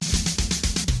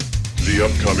The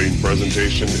upcoming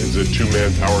presentation is a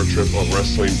two-man power trip of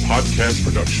wrestling podcast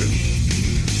production.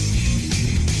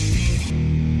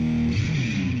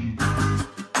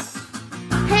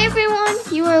 Hey everyone,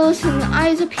 you are listening to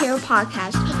Eyes Up Here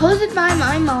podcast, hosted by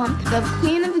my mom, the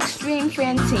Queen of Extreme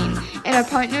Francine, and our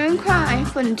partner in crime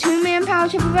for the two-man power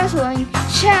trip of wrestling,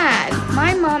 Chad.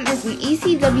 My mom is an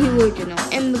ECW original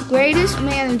and the greatest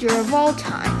manager of all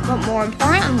time, but more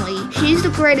importantly, she's the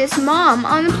greatest mom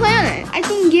on the planet. I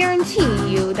can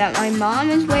guarantee you that my mom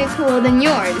is way cooler than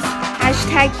yours.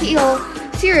 Hashtag heel.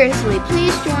 Seriously,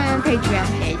 please join our Patreon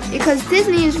page, because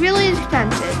Disney is really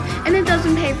expensive, and it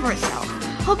doesn't pay for itself.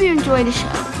 Hope you enjoy the show.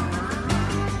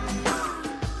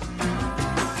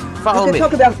 Follow me.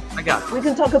 We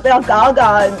can talk about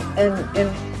Gaga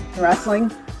and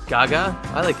wrestling. Gaga?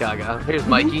 I like Gaga. Here's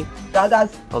Mikey.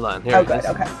 Gaga's. Hold on. Here Good.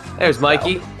 Okay. There's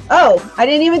Mikey. Oh, I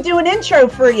didn't even do an intro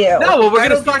for you. No, well, we're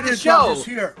gonna start the show.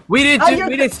 We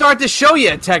didn't start the show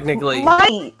yet, technically.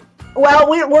 Mikey. Well,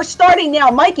 we're starting now.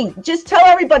 Mikey, just tell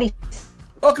everybody.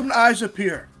 Welcome to Eyes Up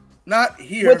Here. Not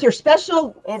here. With your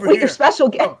special. Your special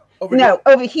guest. Here.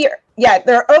 Over here. Yeah,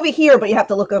 they're over here, but you have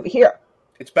to look over here.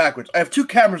 It's backwards. I have two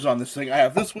cameras on this thing. I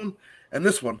have this one, and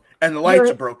the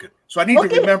lights are broken. So I need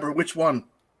to remember which one.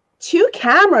 Two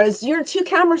cameras? You're a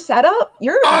two-camera setup?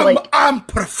 I'm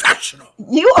professional.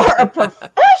 You are a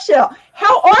professional.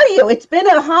 How are you? It's been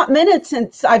a hot minute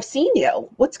since I've seen you.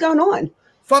 What's going on?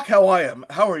 Fuck how I am.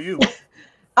 How are you?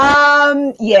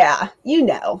 Yeah, you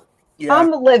know. Yeah.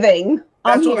 I'm living.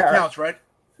 That's I'm all here. that counts, right?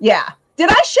 Yeah. Did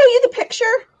I show you the picture?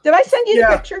 Did I send you the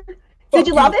picture? Did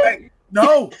you love it?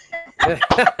 No.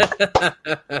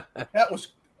 That was,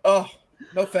 no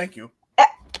thank you.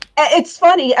 It's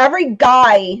funny. Every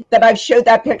guy that I've showed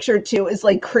that picture to is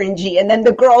like cringy. And then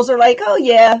the girls are like, oh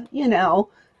yeah, you know.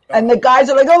 And the guys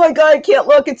are like, oh my God, I can't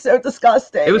look. It's so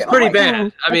disgusting. It was pretty bad.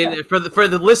 Okay. I mean, for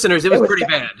the listeners, it was pretty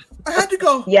bad. I had to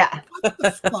go. Yeah. What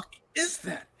the fuck is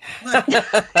that? Like,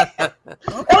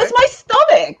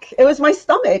 It was my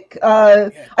stomach.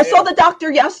 I saw the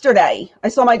doctor yesterday. I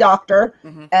saw my doctor,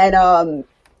 and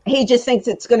he just thinks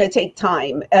it's going to take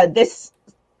time. This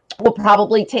will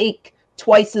probably take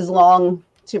twice as long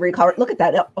to recover. Look at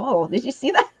that. Oh, did you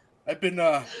see that? I've been. Do you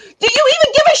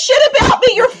even give a shit about me?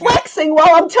 You're flexing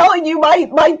while I'm telling you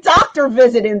my doctor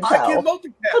visit info. I can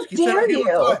multitask. How dare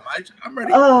you? I'm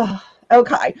ready. Oh,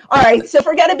 okay. All right. So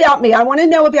forget about me. I want to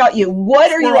know about you.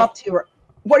 What are you up to?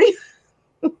 What are you?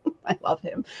 I love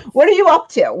him. What are you up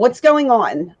to? What's going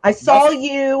on? I saw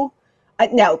you.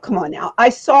 No, come on now. I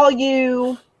saw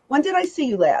you. When did I see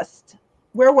you last?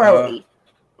 Where were we?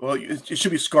 Well, it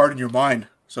should be scarred in your mind,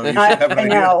 so you should have an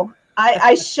idea. I know.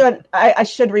 I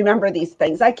should remember these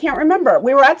things. I can't remember.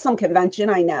 We were at some convention.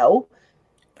 I know.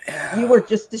 Yeah. You were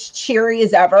just as cheery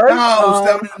as ever. No,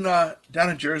 it was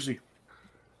down in Jersey.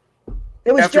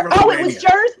 It was it was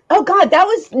Jersey. Oh God, that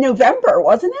was November,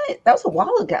 wasn't it? That was a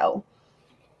while ago.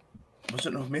 Was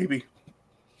it? No, maybe.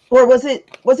 Or was it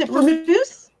for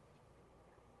Moose?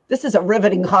 This is a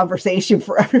riveting conversation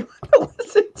for everyone to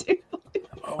listen to.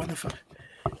 Oh, what the fuck?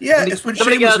 Yeah, it's when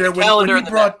Shane was there when you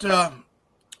brought.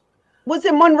 Was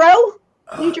it Monroe,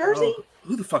 New Jersey?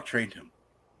 Who the fuck trained him?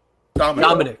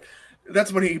 Dominic.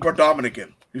 That's when he brought Dominic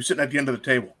in. He was sitting at the end of the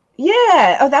table.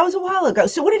 Yeah. Oh, that was a while ago.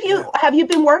 So what have you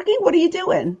been working? What are you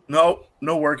doing? No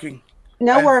working.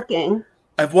 Working.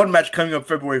 I have one match coming up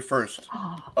February 1st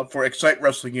up for Excite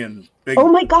Wrestling in Big. Oh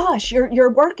my gosh,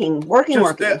 you're working.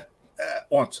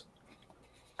 Once.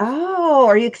 Oh,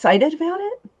 are you excited about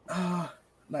it?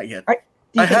 Not yet.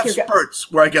 I have spurts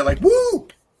where I get like, woo!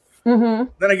 Mm-hmm.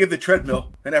 Then I give the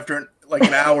treadmill, and after like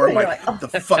an hour, I'm like, what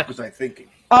the fuck was I thinking?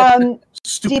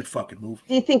 Stupid fucking move.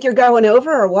 Do you think you're going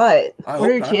over or what? What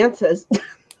are your chances?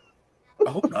 I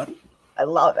hope not. I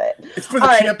love it. It's for the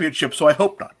championship, so I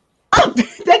hope not. Oh,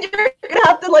 then you're gonna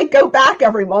have to go back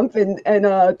every month and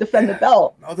defend the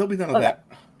belt. No, there'll be none of that.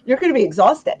 You're gonna be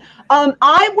exhausted.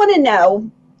 I want to know.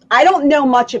 I don't know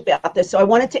much about this, so I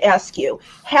wanted to ask you: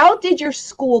 how did your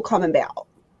school come about?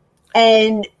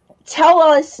 And tell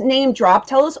us, name drop.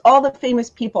 Tell us all the famous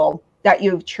people that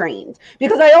you've trained,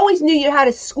 because I always knew you had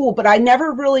a school, but I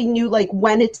never really knew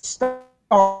when it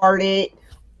started.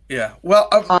 Yeah, well,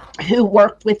 who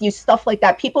worked with you, stuff like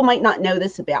that. People might not know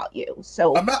this about you.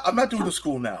 So I'm not doing the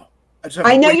school now.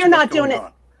 I know you're not doing it.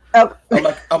 Oh.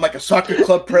 I'm like a soccer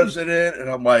club president, and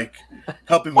I'm like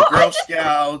helping with Girl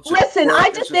Scouts. Listen,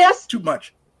 I just asked too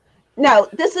much. No,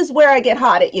 this is where I get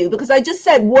hot at you, because I just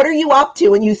said, "What are you up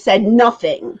to?" and you said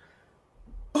nothing.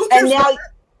 And now.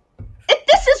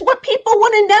 This is what people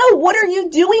want to know. What are you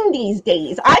doing these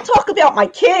days? I talk about my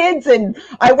kids, and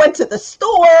I went to the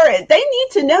store, and they need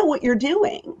to know what you're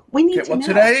doing. We need to know.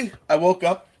 Today I woke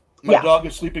up My dog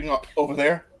is sleeping over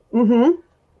there.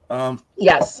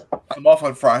 Yes. I'm off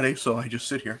on Friday, so I just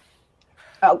sit here.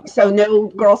 Oh, so no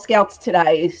Girl Scouts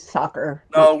today, soccer?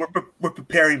 No, we're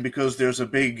preparing because there's a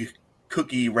big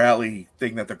cookie rally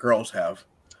thing that the girls have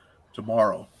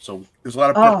tomorrow. So there's a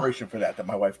lot of preparation for that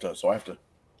my wife does. So I have to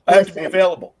be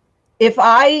available. If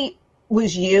I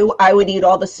was you, I would eat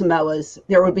all the Samoas.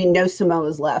 There would be no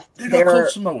Samoas left. They're not called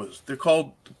Samoas. They're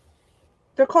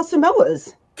called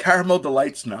Samoas. Caramel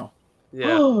Delights now.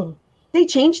 Yeah. They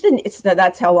changed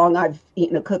that's how long I've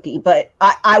eaten a cookie, but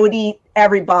I would eat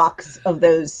every box of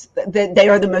those. They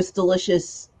are the most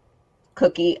delicious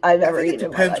cookie I've ever eaten.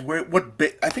 It depends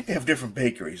I think they have different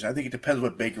bakeries. I think it depends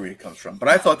what bakery it comes from. But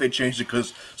I thought they changed it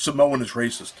because Samoan is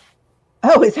racist.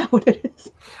 Oh, is that what it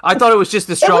is? I thought it was just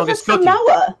the strongest cookie.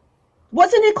 Samoa.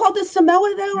 Wasn't it called the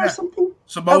Samoa though, or something?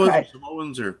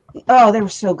 Samoans are. Oh, they were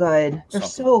so good. They're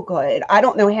so good. I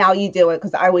don't know how you do it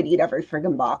because I would eat every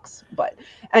friggin' box. But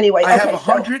anyway, I have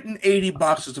 180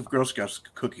 boxes of Girl Scouts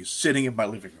cookies sitting in my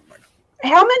living room right now.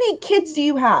 How many kids do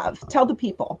you have? Tell the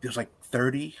people. There's like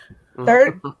 30.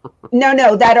 30?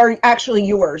 No, that are actually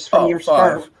yours from your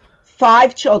sperm.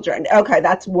 5 children. Okay,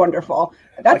 that's wonderful.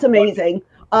 That's amazing.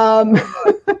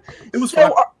 It was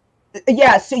fun.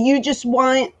 So you just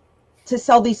want to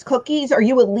sell these cookies? Are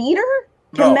you a leader?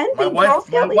 No, my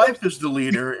wife is the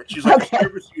leader. She's like a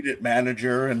service unit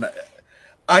manager, and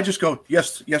I just go,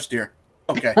 yes, dear.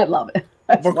 Okay. I love it.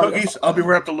 That's more wonderful. Cookies? I'll be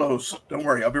right up to Lowe's. Don't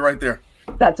worry, I'll be right there.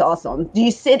 That's awesome. Do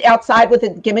you sit outside with a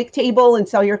gimmick table and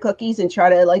sell your cookies and try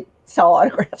to sell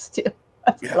autographs too?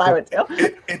 That's what I would do.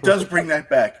 It does bring that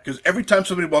back because every time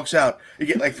somebody walks out, you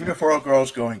get like 3 or 4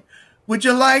 girls going, "Would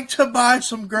you like to buy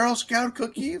some Girl Scout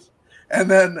cookies?" And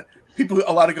then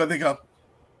a lot of they go,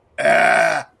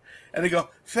 and they go,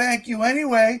 "Thank you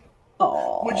anyway."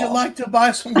 Aww. Would you like to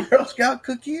buy some Girl Scout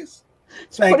cookies?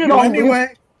 Thank you anyway.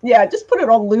 Loop. Yeah, just put it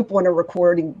on loop on a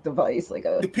recording device.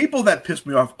 The people that piss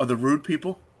me off are the rude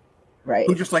people. Right.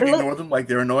 Who just ignore them like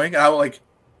they're annoying. And I will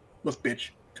look,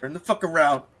 bitch, turn the fuck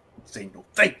around and say no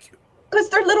thank you. Because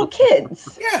they're little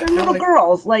kids. Yeah. They're little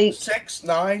girls. 6,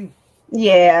 9.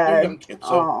 Yeah. They're young kids.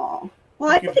 So well,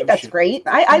 I think that's great.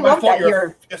 I love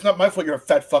that it's not my fault you're a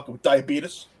fat fucker with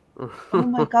diabetes. Oh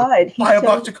my God. Buy a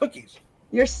box of cookies.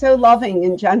 You're so loving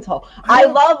and gentle. I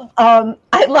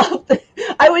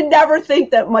would never think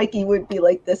that Mikey would be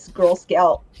like this Girl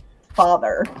Scout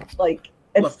father. I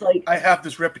have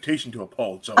this reputation to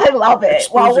uphold, so I love it.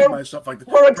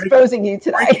 We're exposing you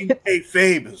today.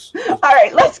 All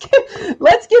right, let's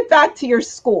get back to your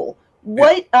school.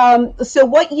 What so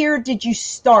what year did you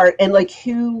start, and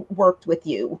who worked with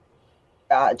you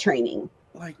training?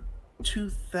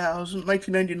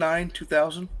 1999,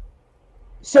 2000.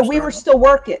 So we were still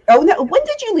working. Oh no! When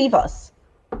did you leave us?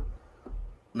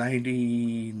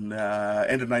 End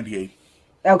of 98.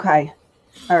 Okay,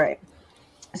 all right.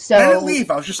 So I didn't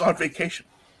leave. I was just on vacation.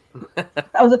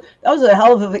 That was a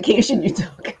hell of a vacation you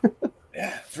took.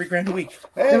 Yeah, $3,000 a week.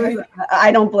 Hey.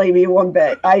 I don't blame you one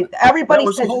bit. Everybody that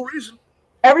was the whole reason.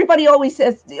 Everybody always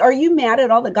says, "Are you mad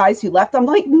at all the guys who left?" I'm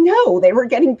like, no, they were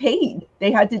getting paid.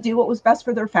 They had to do what was best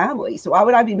for their family. So why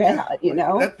would I be mad? You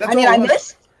know,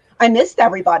 I missed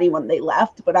everybody when they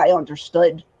left, but I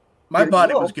understood. My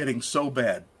body was getting so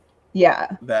bad. Yeah.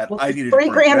 That I needed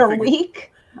 $3,000 a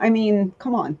week. I mean,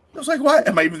 come on. I was like, what?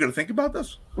 Am I even going to think about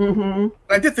this? Mm-hmm.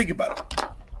 I did think about it.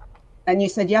 And you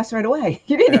said yes right away.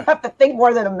 You didn't have to think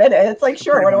more than a minute. It's like,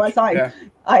 sure, what do I sign? Yeah.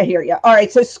 I hear you. All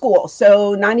right, so school.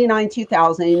 So 99,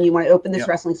 2000, you want to open this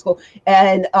wrestling school.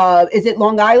 And is it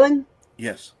Long Island?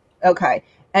 Yes. Okay.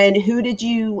 And who did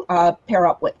you pair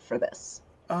up with for this?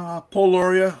 Paul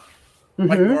Loria,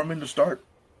 Mike Norman to start.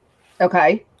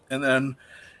 Okay. And then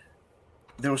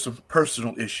there were some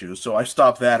personal issues, so I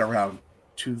stopped that around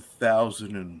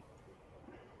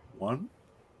 2001,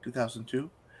 2002.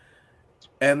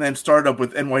 And then started up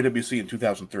with NYWC in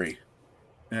 2003.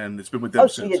 And it's been with them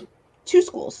since. So 2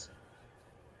 schools.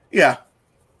 Yeah.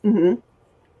 Mm-hmm.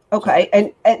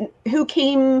 Okay. And who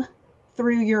came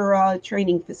through your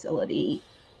training facility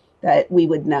that we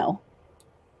would know?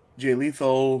 Jay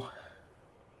Lethal,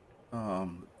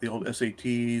 the old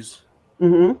SATs,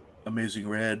 Amazing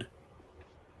Red,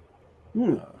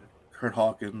 Kurt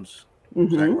Hawkins,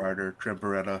 Zack Ryder, Trent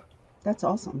Beretta. That's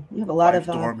awesome. You have a lot of...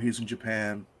 Storm, he's in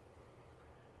Japan.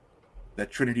 That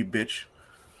Trinity bitch.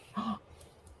 Wow.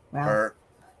 Her.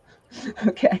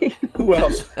 Okay. Who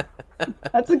else?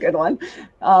 That's a good one. It's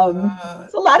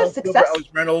a lot of success. Alex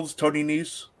Reynolds, Tony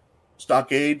Nese,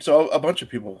 Stockade. So a bunch of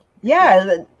people.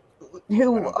 Yeah.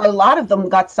 A lot of them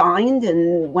got signed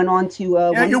and went on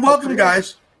to... you're welcome,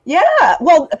 guys. Yeah.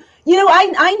 Well,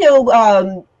 I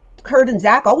know Kurt and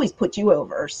Zach always put you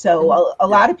over. So a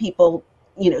lot of people,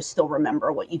 still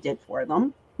remember what you did for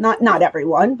them. Not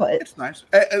everyone, but it's nice.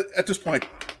 At this point,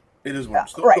 it is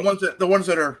what the ones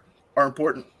that are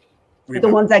important. Remember.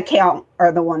 The ones that count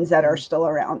are the ones that are still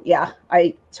around. Yeah,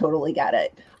 I totally get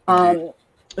it.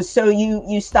 So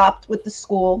you stopped with the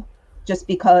school just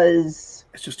because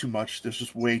it's just too much. There's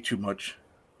just way too much.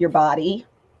 Your body.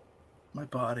 My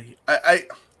body.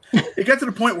 It got to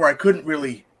the point where I couldn't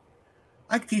really.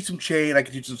 I could teach some chain. I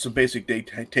could teach them some basic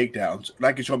takedowns, and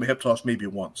I could show them a hip toss maybe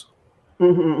once.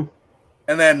 Mm-hmm.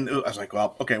 And then I was like,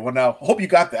 well, okay, well now I hope you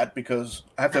got that because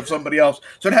I have to have somebody else.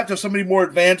 So I'd have to have somebody more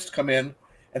advanced come in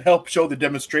and help show the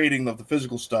demonstrating of the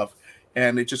physical stuff.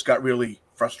 And it just got really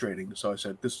frustrating. So I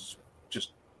said, this is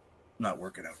just not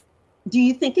working out. Do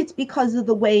you think it's because of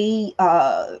the way,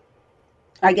 I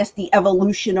guess, the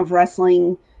evolution of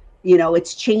wrestling,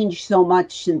 it's changed so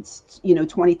much since,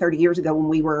 20, 30 years ago when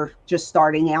we were just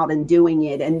starting out and doing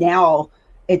it. And now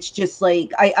it's just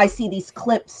like, I see these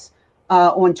clips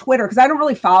on Twitter because I don't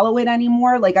really follow it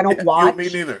anymore. Like I don't watch. Me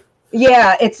neither.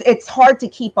 Yeah, it's hard to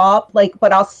keep up.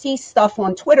 But I'll see stuff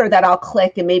on Twitter that I'll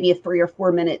click and maybe a 3 or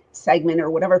 4 minute segment or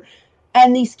whatever.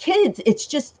 And these kids, it's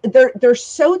just they're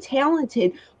so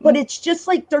talented, but it's just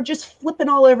like they're just flipping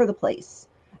all over the place.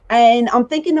 And I'm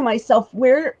thinking to myself,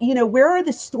 where are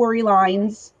the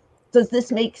storylines? Does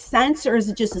this make sense, or is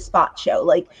it just a spot show?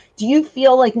 Like, do you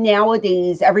feel like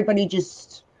nowadays everybody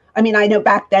just? I mean, I know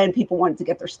back then people wanted to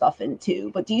get their stuff in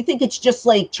too, but do you think it's just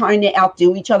like trying to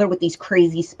outdo each other with these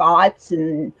crazy spots?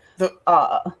 And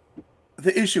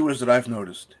the issue is that I've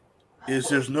noticed is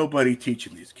there's nobody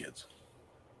teaching these kids.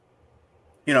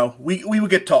 We would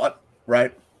get taught,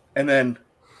 right? And then,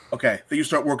 okay, then you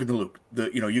start working the loop.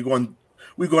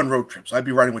 We go on road trips. I'd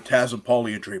be riding with Taz and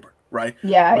Paulie and Draper, right?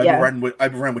 Yeah, I'd be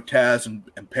riding with Taz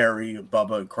and Perry and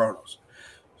Bubba and Kronos.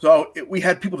 So we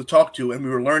had people to talk to, and we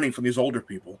were learning from these older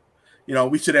people.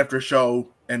 We sit after a show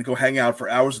and go hang out for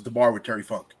hours at the bar with Terry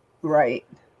Funk. Right.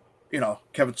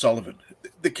 Kevin Sullivan.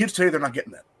 The kids today, they're not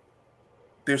getting that.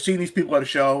 They're seeing these people at a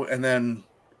show, and then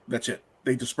that's it.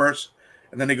 They disperse,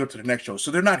 and then they go to the next show.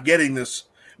 So they're not getting this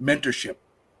mentorship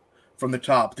from the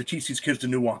top to teach these kids the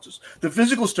nuances. The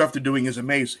physical stuff they're doing is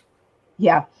amazing.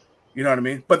 Yeah. You know what I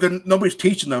mean? But then nobody's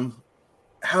teaching them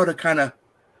how to kind of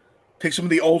take some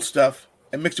of the old stuff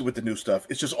and mix it with the new stuff.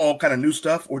 It's just all kind of new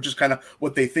stuff, or just kind of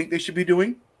what they think they should be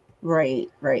doing. Right.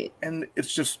 And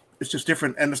it's just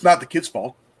different. And it's not the kids'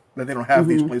 fault that they don't have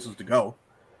these places to go.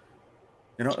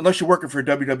 Unless you're working for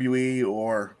WWE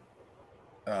or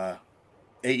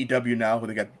AEW now, where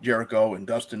they got Jericho and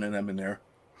Dustin and them in there.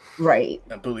 Right.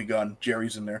 And Billy Gunn,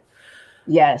 Jerry's in there.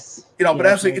 Yes. But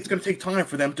actually, it's going to take time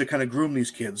for them to kind of groom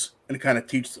these kids and kind of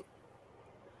teach them.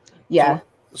 Yeah.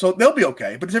 So they'll be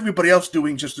okay, but it's everybody else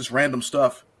doing just this random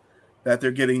stuff that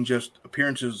they're getting just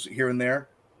appearances here and there.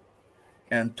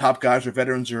 And top guys or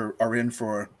veterans are in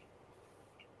for,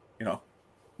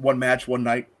 one match, one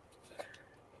night.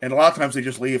 And a lot of times they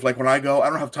just leave. Like when I go, I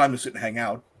don't have time to sit and hang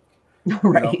out.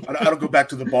 Right. I don't go back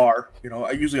to the bar.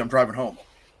 I'm driving home.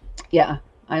 Yeah,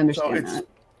 I understand that.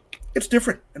 It's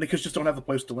different, and the kids just don't have the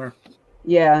place to learn.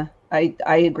 Yeah, I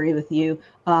agree with you.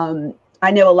 I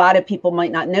know a lot of people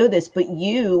might not know this, but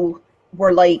you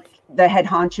were like the head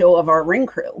honcho of our ring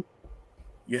crew.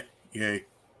 Yeah, yay.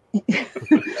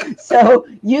 So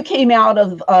you came out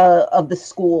of the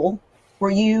school. Were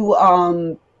you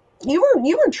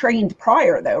you were trained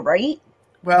prior though, right?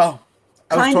 Well,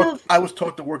 I was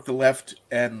taught to work the left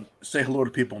and say hello to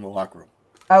people in the locker room.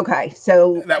 Okay,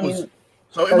 so it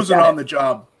was an on the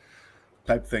job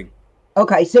type thing.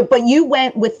 Okay, but you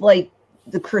went with like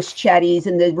the Chris Chettys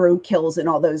and the Roadkills and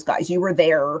all those guys. You were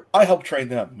there. I helped train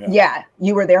them. Yeah,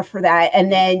 you were there for that.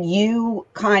 And then you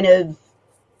kind of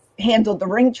handled the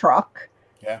ring truck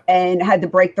and had to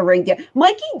break the ring down.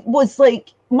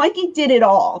 Mikey did it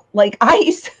all. Like I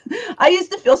used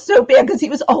to feel so bad because he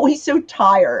was always so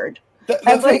tired. The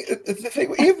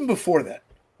thing, even before that,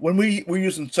 when we were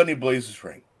using Sonny Blaze's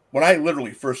ring, when I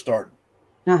literally first started,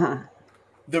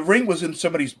 the ring was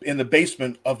in the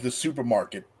basement of the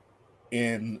supermarket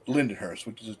in Lindenhurst,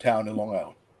 which is a town in Long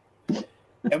Island.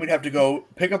 And we'd have to go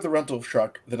pick up the rental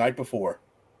truck the night before.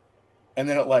 And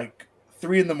then at like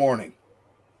 3 a.m,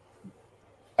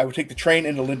 I would take the train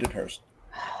into Lindenhurst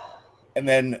and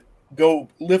then go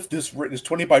lift this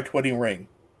 20 by 20 ring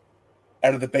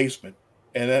out of the basement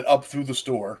and then up through the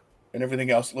store and everything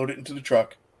else, load it into the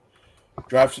truck,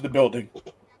 drive to the building,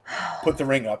 put the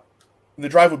ring up. And the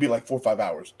drive would be like 4 or 5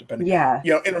 hours, depending. Yeah.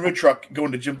 In a rig truck,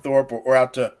 going to Jim Thorpe or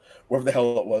out to wherever the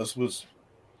hell it was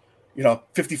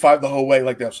 55 the whole way,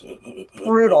 like that.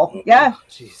 Brutal. Yeah.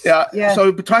 Yeah.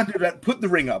 So by the time to do that, put the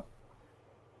ring up,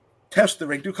 test the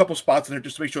ring, do a couple spots in there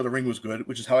just to make sure the ring was good,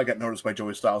 which is how I got noticed by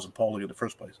Joey Styles and Paulie in the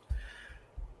first place.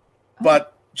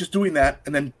 But just doing that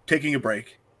and then taking a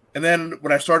break. And then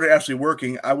when I started actually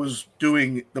working, I was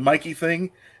doing the Mikey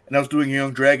thing and I was doing a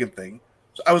Young Dragon thing.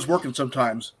 So I was working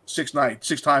sometimes 6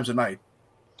 times a night.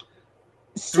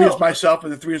 3 as myself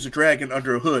and then 3 as a dragon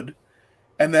under a hood.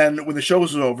 And then when the show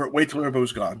was over, wait till everybody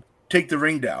was gone, take the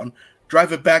ring down,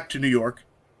 drive it back to New York,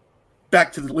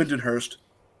 back to the Lindenhurst,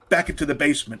 back into the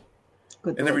basement,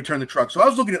 and then return the truck. So I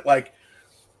was looking at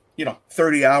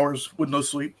 30 hours with no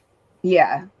sleep.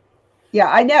 Yeah. Yeah,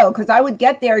 I know, because I would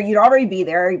get there, you'd already be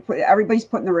there, everybody's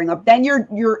putting the ring up. Then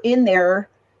you're in there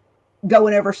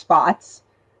going over spots.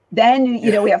 Then,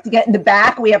 we have to get in the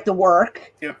back, we have to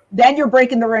work. Yep. Then you're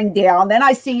breaking the ring down. Then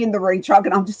I see you in the ring truck,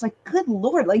 and I'm just like, good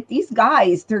Lord, these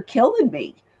guys, they're killing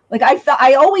me. I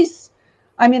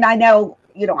know,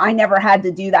 I never had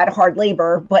to do that hard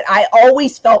labor, but I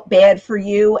always felt bad for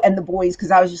you and the boys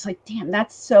because I was just like, damn,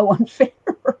 that's so unfair.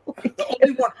 The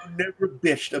only one who never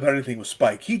bitched about anything was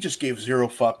Spike. He just gave 0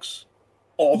 fucks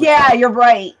all the time. Yeah, you're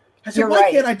right. I said,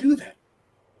 why can't I do that?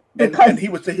 And he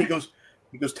would say, he goes,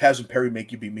 Taz and Perry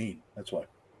make you be mean. That's why.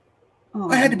 Oh.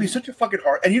 I had to be such a fucking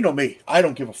hard, and you know me, I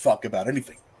don't give a fuck about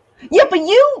anything. Yeah, but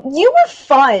you were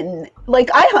fun.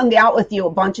 I hung out with you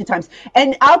a bunch of times.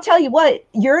 And I'll tell you what,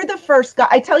 you're the first guy.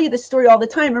 I tell you this story all the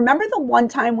time. Remember the one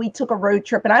time we took a road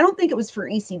trip, and I don't think it was for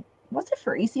was it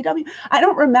for ECW? I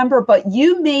don't remember, but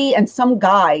you, me, and some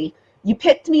guy, you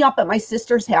picked me up at my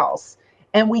sister's house,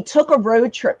 and we took a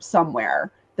road trip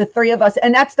somewhere, the 3 of us.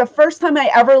 And that's the first time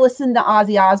I ever listened to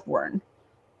Ozzy Osbourne.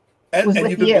 And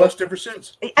you've been blessed ever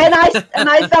since. And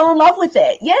I fell in love with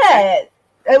it. Yeah.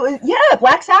 It was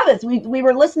Black Sabbath. We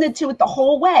were listening to it the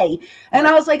whole way, and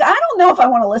I was like, I don't know if I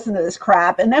want to listen to this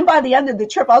crap. And then by the end of the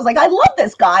trip, I was like, I love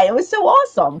this guy. It was so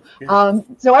awesome. Yeah.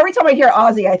 So every time I hear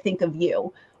Ozzy, I think of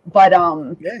you. But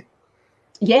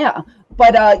yeah.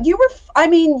 But you were.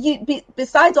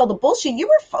 Besides all the bullshit, you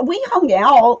were. We hung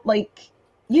out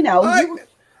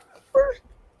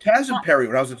Taz and Perry,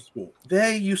 when I was in school,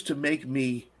 they used to make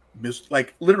me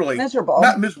literally miserable.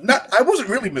 Not. I wasn't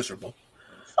really miserable.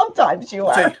 Sometimes you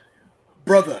are.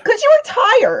 Brother. Because you were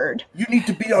tired. You need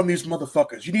to be on these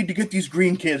motherfuckers. You need to get these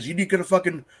green kids. You need to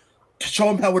fucking show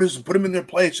them how it is and put them in their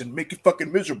place and make it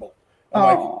fucking miserable. I'm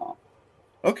like,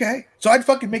 okay. So I'd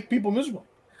fucking make people miserable.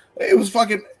 It was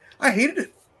fucking, I hated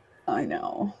it. I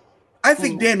know. I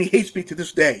think Danny hates me to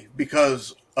this day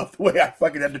because of the way I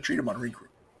fucking had to treat him on Recruit.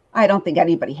 I don't think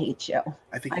anybody hates you.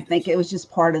 I think it was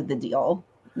just part of the deal.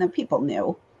 No, people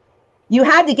knew. You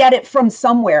had to get it from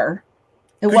somewhere.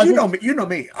 You know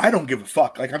me. I don't give a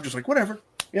fuck. I'm just like, whatever.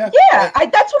 Yeah. Yeah,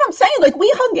 that's what I'm saying.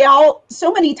 We hung out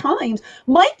so many times.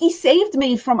 Mikey saved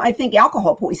me from, I think,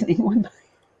 alcohol poisoning one night.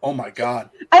 Oh my God.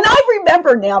 And I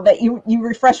remember now that you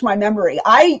refresh my memory.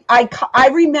 I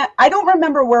don't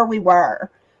remember where we were,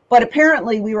 but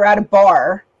apparently we were at a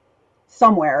bar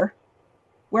somewhere.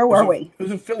 Where were we? It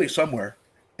was in Philly somewhere.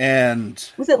 And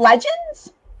was it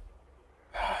Legends?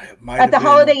 It might at the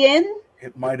Holiday Inn?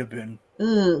 It might have been.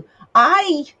 Ugh.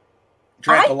 I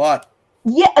drank a lot.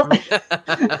 Yeah.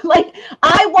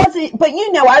 I wasn't, but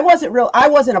I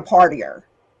wasn't a partier.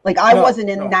 I wasn't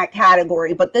in that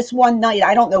category. But this one night,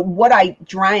 I don't know what I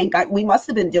drank. We must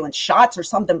have been doing shots or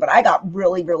something, but I got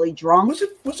really, really drunk.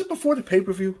 Was it before the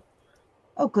pay-per-view?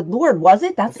 Oh, good Lord. Was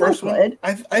it? That's not good.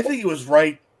 I think it was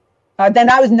right. Then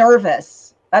I was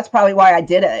nervous. That's probably why I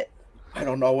did it. I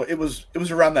don't know. It was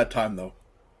around that time, though.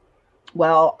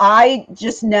 Well, I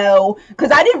just know,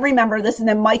 because I didn't remember this, and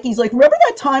then Mikey's like, remember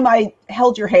that time I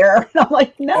held your hair? And I'm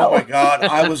like, no. Oh, my God.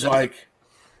 I was like,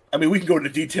 we can go into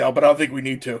detail, but I don't think we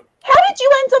need to. How did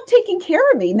you end up taking care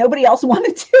of me? Nobody else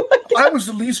wanted to. I was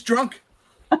the least drunk.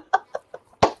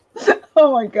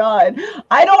 Oh, my God.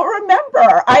 I don't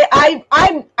remember.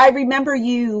 I remember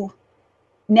you.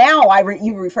 Now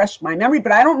you refreshed my memory,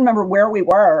 but I don't remember where we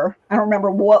were. I don't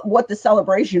remember what the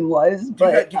celebration was.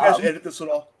 But do you guys edit this at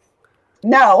all?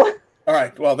 No. All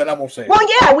right. Well, then I won't say it. Well,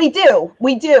 yeah, we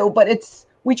do, but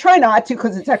we try not to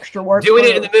because it's extra work. Doing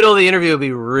it in the middle of the interview would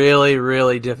be really,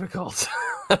 really difficult.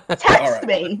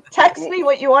 Text me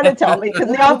what you want to tell me because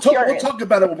now I'm curious. We'll talk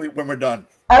about it when we're done.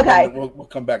 Okay. We'll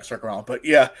come back, circle around. But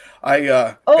yeah, I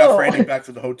got Franny back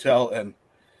to the hotel and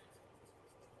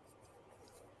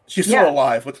she's still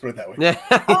alive. Let's put it that way.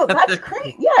 Oh, that's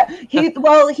great. Yeah.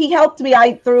 He helped me.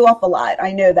 I threw up a lot.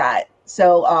 I know that.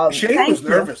 So Shane was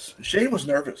nervous. Shane was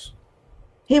nervous.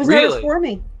 He was nervous for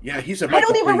me. Yeah, he said, I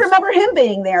don't even remember him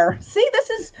being there. See, this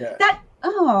is that.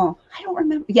 Oh, I don't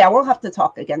remember. Yeah, we'll have to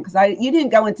talk again because you didn't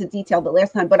go into detail the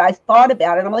last time, but I thought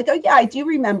about it. I'm like, oh yeah, I do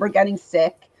remember getting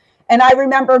sick, And I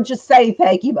remember just saying,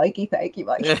 thank you, Mikey. Thank you,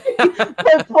 Mikey.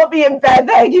 Put me in bed.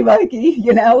 Thank you, Mikey.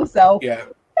 So yeah.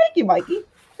 Thank you, Mikey.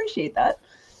 Appreciate that.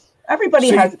 Everybody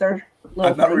has their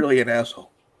little I'm not thing. really an asshole.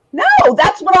 No,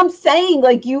 that's what I'm saying.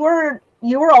 Like you were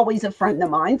always a friend of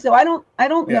mine. So I don't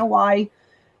know why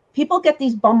people get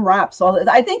these bum raps.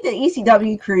 I think the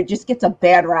ECW crew just gets a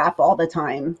bad rap all the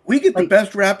time. We get the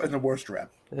best rap and the worst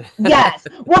rap. Yes.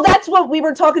 Well, that's what we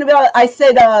were talking about. I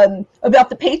said about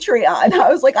the Patreon. I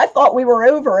was like, I thought we were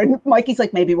over. And Mikey's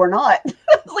like, maybe we're not.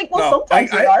 I was like, well,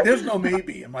 sometimes we are. There's no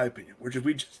maybe, in my opinion.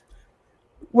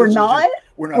 We're not?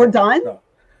 We're done? No.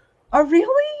 Oh,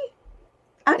 really?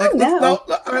 I don't know.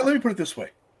 All right, let me put it this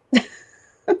way.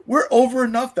 We're over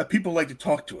enough that people like to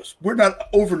talk to us. We're not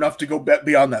over enough to go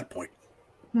beyond that point.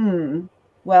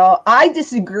 Well, I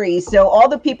disagree. So all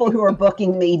the people who are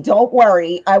booking me, don't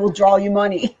worry. I will draw you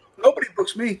money. Nobody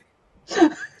books me.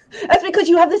 That's because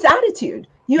you have this attitude.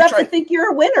 You have to think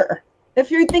you're a winner. If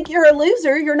you think you're a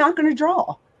loser, you're not going to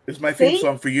draw. It's my theme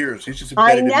song for years. It's just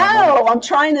I know. I'm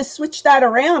trying to switch that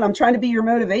around. I'm trying to be your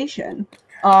motivation.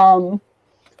 Well,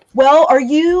 are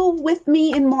you with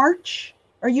me in March?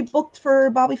 Are you booked for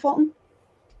Bobby Fulton?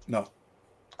 No.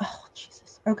 Oh,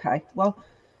 Jesus. Okay. Well,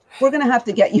 we're going to have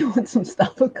to get you on some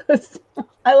stuff because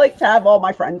I like to have all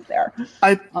my friends there.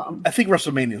 I think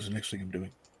WrestleMania is the next thing I'm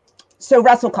doing. So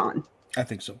WrestleCon. I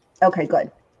think so. Okay,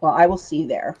 good. Well, I will see you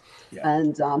there. Yeah.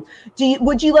 And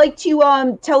would you like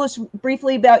to tell us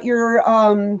briefly about your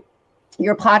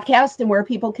podcast and where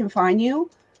people can find you?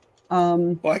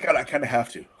 Well, I kind of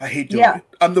have to. I hate doing it.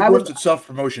 I'm the worst at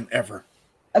self-promotion ever.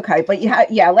 Okay, but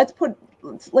let's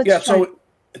so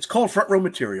it's called Front Row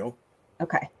Material.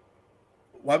 Okay.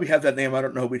 Why we have that name, I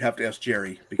don't know. We'd have to ask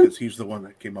Jerry because he's the one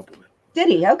that came up with it. Did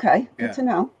he? Okay. Good to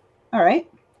know. All right.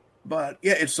 But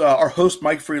yeah, it's our host,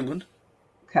 Mike Freeland.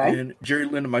 Okay. And Jerry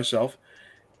Lynn and myself.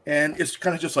 And it's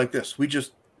kind of just like this. We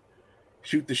just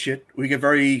shoot the shit. We get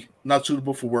very not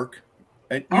suitable for work.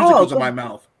 And usually goes in my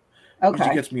mouth. Okay.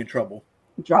 Usually gets me in trouble.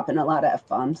 Dropping a lot of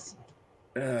F-bombs.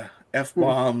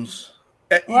 F-bombs.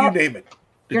 You name it.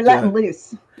 You're letting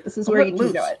loose. This is where you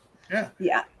can do it. Yeah.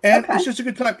 Yeah. And it's just a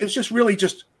good time. It's just really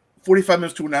just 45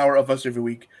 minutes to an hour of us every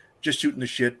week, just shooting the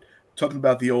shit, talking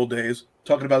about the old days,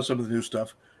 talking about some of the new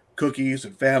stuff, cookies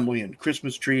and family and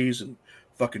Christmas trees and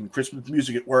fucking Christmas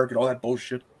music at work and all that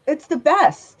bullshit. It's the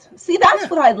best. See, that's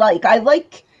what I like.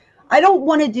 I don't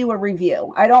want to do a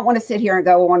review. I don't want to sit here and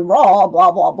go on Raw,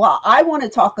 blah, blah, blah. I want to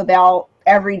talk about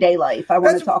everyday life.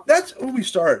 That's when we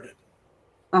started.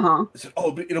 Uh-huh. I said,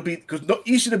 it'll be, because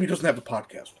ECW doesn't have a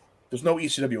podcast. There's no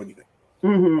ECW anything.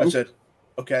 Mm-hmm. I said,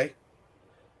 okay.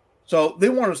 So they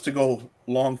want us to go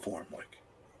long form. Like,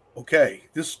 okay,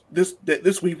 this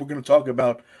week we're going to talk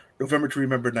about November to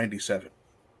Remember 97.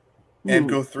 And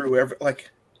go through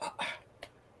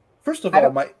first of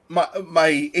all, my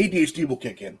ADHD will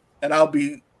kick in, and I'll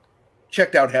be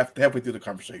checked out halfway through the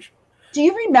conversation. Do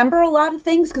you remember a lot of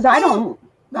things? Because I don't.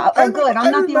 Good.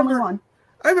 I'm not the only one.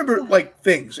 I remember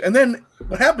things, and then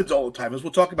what happens all the time is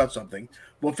we'll talk about something,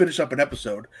 we'll finish up an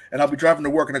episode, and I'll be driving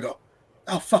to work, and I go,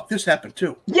 "Oh fuck, this happened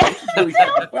too." Yeah, this is really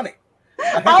fucking funny.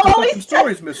 I have some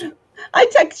stories missing. I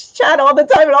text Chad all the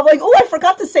time, and I'm like, "Oh, I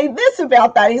forgot to say this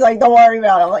about that." He's like, "Don't worry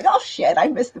about it." I'm like, "Oh shit, I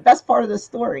missed the best part of the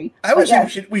story." I would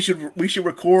say we should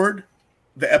record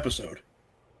the episode,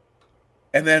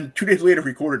 and then 2 days later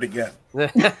record it again,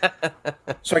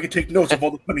 so I can take notes of all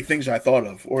the funny things I thought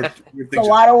of. Or it's a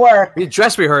lot of work.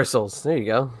 Dress rehearsals. There you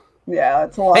go. Yeah,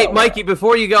 it's a lot. Hey, Mikey,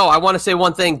 before you go, I want to say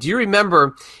one thing. Do you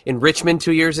remember in Richmond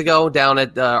 2 years ago down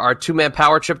at our two-man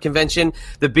power trip convention,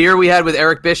 the beer we had with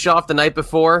Eric Bischoff the night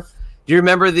before? Do you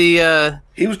remember the...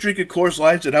 He was drinking Coors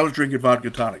Lights and I was drinking vodka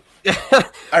tonic.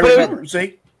 I remember.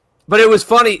 See? But it was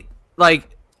funny. Like,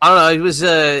 I don't know.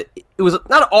 It was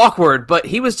not awkward, but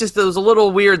it was a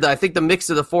little weird. I think the mix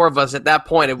of the four of us at that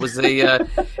point, it was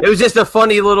just a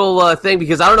funny little thing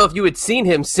because I don't know if you had seen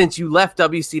him since you left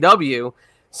WCW.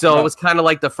 So It was kind of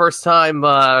like the first time, it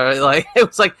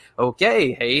was like,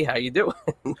 okay, hey, how you doing?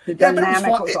 The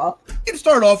dynamic was off. It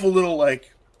started off a little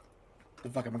like, the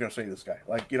fuck am I going to say to this guy?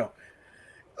 Like,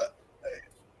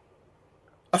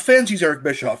 a fan sees Eric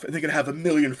Bischoff and they're going to have a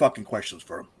million fucking questions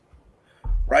for him.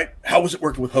 Right? How was it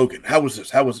working with Hogan? How was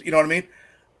this? You know what I mean?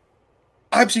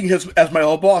 I'm seeing him as my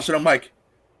old boss and I'm like,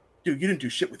 dude, you didn't do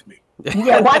shit with me.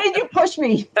 Yeah, why did you push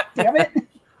me? Damn it.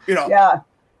 Yeah.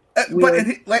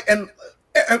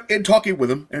 And talking with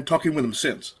him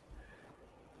since.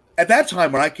 At that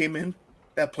time when I came in,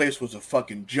 that place was a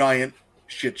fucking giant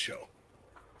shit show.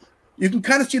 You can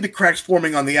kind of see the cracks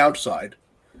forming on the outside.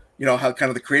 You know, how kind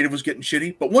of the creative was getting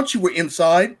shitty. But once you were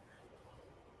inside,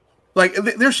 like,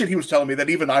 there's shit he was telling me that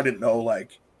even I didn't know,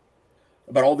 like,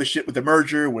 about all this shit with the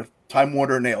merger with Time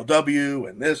Warner and ALW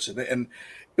and this and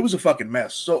it was a fucking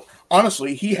mess. So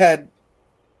honestly, I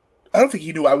don't think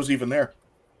he knew I was even there.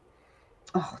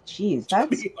 Oh, geez,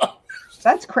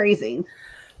 that's crazy.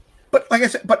 But like I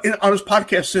said, on his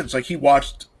podcast since, like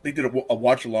they did a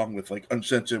watch along with like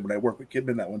Uncensored when I worked with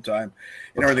Kidman that one time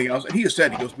and everything else. And he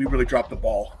goes, we really dropped the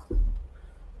ball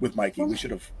with Mikey. We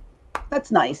should have.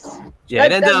 That's nice. Yeah,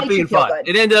 it ended up being fun.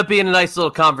 It ended up being a nice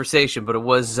little conversation, but it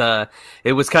was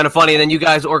kind of funny. And then you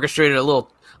guys orchestrated a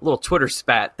little Twitter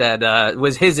spat that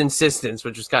was his insistence,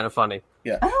 which was kind of funny.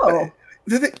 Yeah. Oh.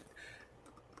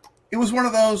 It was one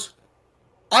of those.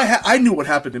 I knew what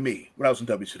happened to me when I was in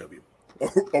WCW,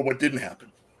 or what didn't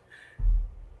happen,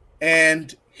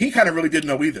 and he kind of really didn't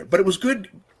know either. But it was good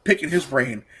picking his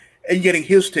brain and getting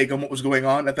his take on what was going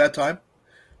on at that time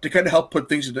to kind of help put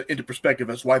things into perspective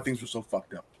as why things were so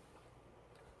fucked up.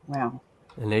 Wow.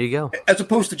 And there you go. As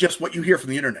opposed to just what you hear from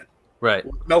the internet. Right.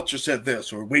 Meltzer said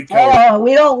this, or Wade Keller. Oh,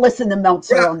 we don't listen to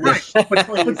Meltzer on this. Right. But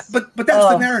that's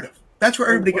the narrative. That's where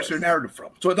everybody gets their narrative from.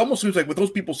 So it almost seems like what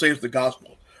those people say is the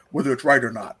gospel, whether it's right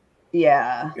or not.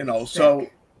 Yeah. So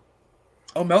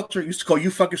Meltzer used to call you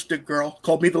fucking stick girl,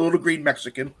 called me the little green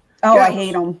Mexican. Oh, yeah. I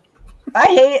hate him.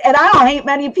 And I don't hate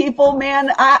many people,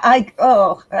 man.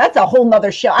 That's a whole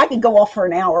nother show. I could go off for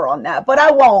an hour on that, but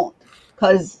I won't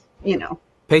because,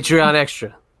 Patreon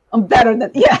extra. I'm better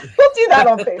than, we'll do that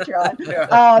on Patreon.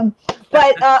 Yeah.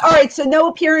 But all right, so no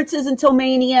appearances until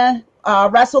Mania.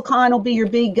 WrestleCon will be your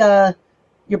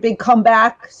big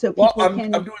comeback. So people I'm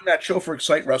doing that show for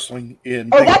Excite Wrestling in.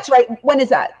 Oh, that's right. When is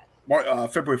that?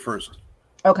 February 1st.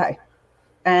 Okay.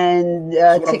 And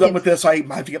so when I'm done with this, I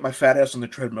have to get my fat ass on the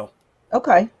treadmill.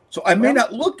 Okay. So I may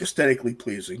not look aesthetically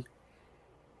pleasing,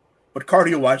 but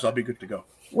cardio-wise, I'll be good to go.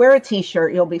 Wear a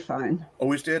T-shirt. You'll be fine.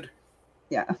 Always did?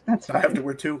 Yeah, that's fine. I have to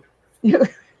wear two?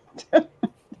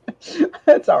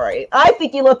 That's all right. I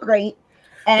think you look great.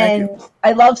 And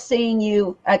I love seeing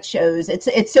you at shows.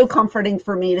 It's so comforting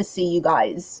for me to see you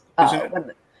guys.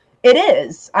 It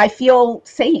is. I feel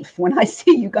safe when I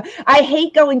see you guys. I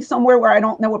hate going somewhere where I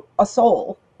don't know a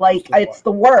soul. Like, it's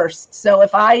the worst. So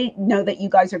if I know that you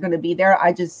guys are going to be there,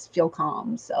 I just feel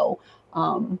calm. So,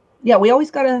 we always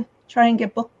got to try and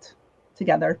get booked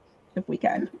together if we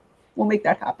can. We'll make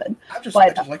that happen. I just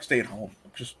like staying home.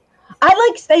 I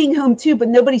like staying home too, but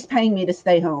nobody's paying me to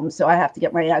stay home. So I have to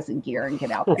get my ass in gear and get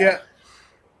out there.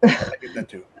 Yeah, I get that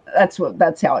too.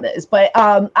 That's how it is. But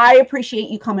I appreciate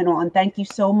you coming on. Thank you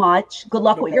so much. Good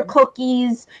luck with your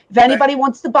cookies. If anybody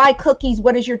wants to buy cookies,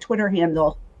 what is your Twitter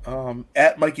handle?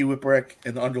 At Mikey Whipwreck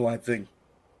and the underline thing.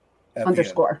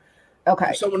 Underscore.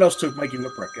 Okay. Someone else took Mikey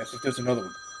Whipwreck. Yes, if there's another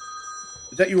one.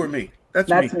 Is that you or me?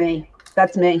 That's me.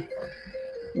 That's me.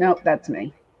 Nope, that's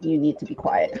me. You need to be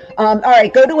quiet. All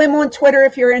right, go to him on Twitter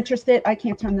if you're interested. I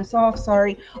can't turn this off.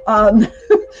 Sorry.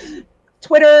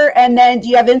 Twitter, and then do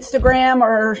you have Instagram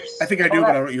or? I think I do, but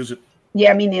I don't use it.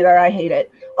 Yeah, me neither. I hate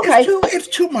it. Okay. It's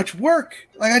too much work.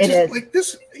 Like like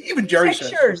this. Even Jerry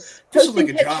says this is like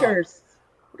a job.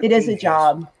 It is a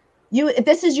job.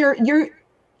 This is your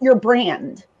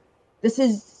brand. This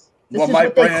is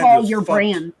what they call your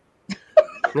brand.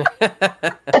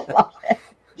 I love it.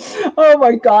 Oh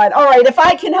my God. All right. If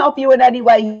I can help you in any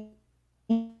way.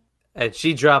 And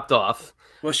she dropped off.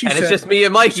 Well, it's just me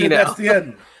and Mikey now. That's the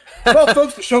end. Well,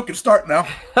 folks, the show can start now.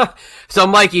 So,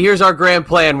 Mikey, here's our grand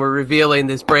plan. We're revealing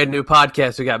this brand new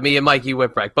podcast. We got me and Mikey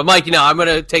Whipwreck. But, Mikey, I'm going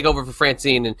to take over for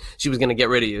Francine, and she was going to get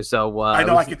rid of you. So I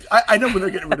know I know when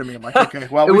they're getting rid of me. I'm like, okay,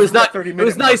 well, it was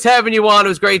nice having you on. It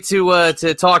was great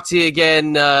to talk to you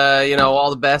again. All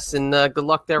the best, and good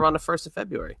luck there on the 1st of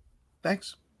February.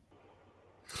 Thanks.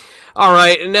 All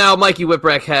right, and now Mikey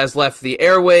Whipwreck has left the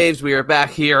airwaves. We are back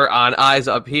here on Eyes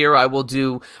Up Here. I will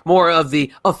do more of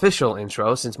the official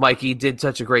intro since Mikey did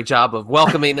such a great job of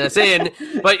welcoming us in.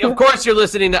 But, of course, you're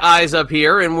listening to Eyes Up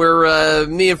Here, and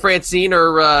me and Francine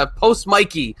are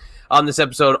post-Mikey on this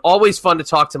episode. Always fun to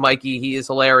talk to Mikey. He is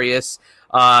hilarious.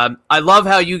 I love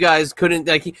how you guys couldn't,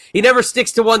 he never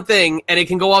sticks to one thing, and it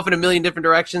can go off in a million different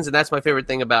directions, and that's my favorite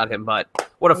thing about him. But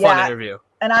what a fun interview.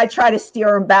 And I try to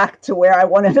steer him back to where I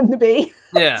wanted him to be.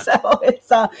 Yeah. So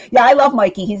it's, I love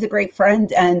Mikey. He's a great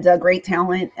friend and a great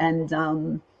talent.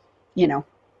 And,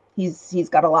 he's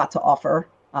got a lot to offer.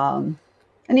 And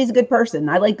he's a good person.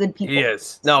 I like good people. He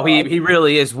is. No, he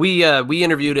really is. We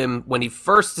interviewed him when he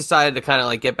first decided to kind of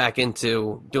like get back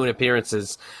into doing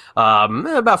appearances,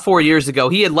 about 4 years ago.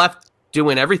 He had left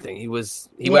doing everything. He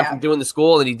went from doing the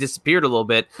school and he disappeared a little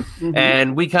bit. Mm-hmm.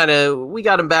 And we got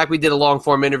him back. We did a long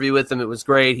form interview with him. It was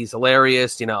great. He's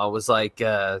hilarious. It was like,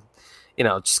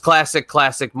 just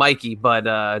classic Mikey. But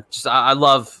I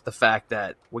love the fact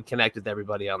that we connect with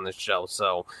everybody on this show.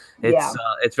 So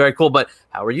it's very cool. But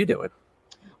how are you doing?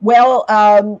 Well,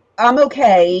 I'm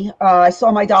okay. I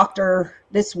saw my doctor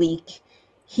this week.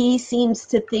 He seems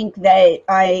to think that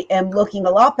I am looking a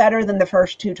lot better than the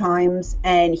first 2 times,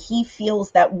 and he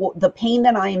feels that the pain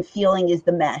that I am feeling is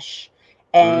the mesh.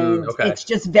 And it's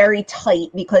just very tight,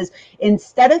 because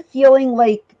instead of feeling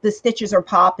like the stitches are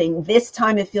popping, this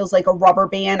time it feels like a rubber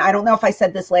band. I don't know if I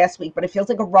said this last week, but it feels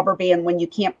like a rubber band when you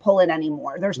can't pull it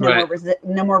anymore. There's no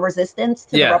more resistance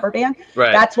to the rubber band.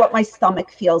 Right. That's what my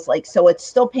stomach feels like. So it's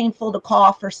still painful to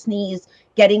cough or sneeze,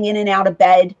 getting in and out of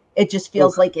bed. It just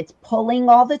feels like it's pulling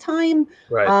all the time.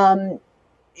 Right.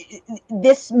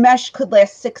 This mesh could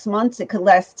last 6 months. It could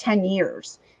last 10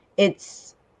 years.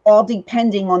 It's all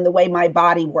depending on the way my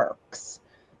body works.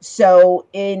 So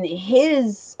in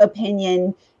his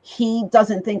opinion, he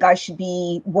doesn't think I should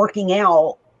be working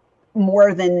out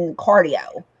more than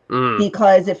cardio.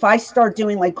 Because if I start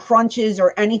doing like crunches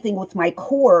or anything with my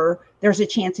core, there's a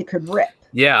chance it could rip.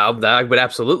 Yeah, I would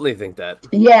absolutely think that.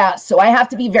 Yeah, so I have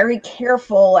to be very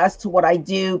careful as to what I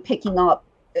do. Picking up,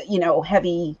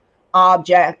 heavy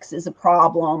objects is a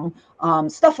problem,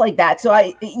 stuff like that. So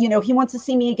he wants to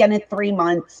see me again in 3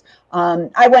 months.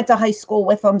 I went to high school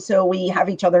with him, so we have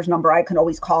each other's number. I can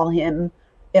always call him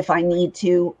if I need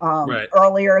to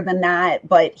earlier than that.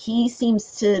 But he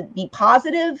seems to be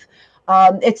positive.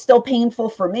 It's still painful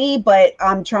for me, but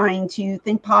I'm trying to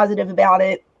think positive about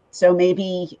it. So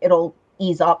maybe it'll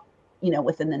ease up,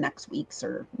 within the next weeks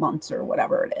or months or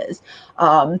whatever it is.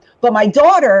 But my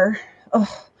daughter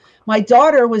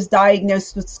was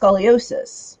diagnosed with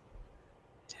scoliosis.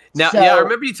 Now, I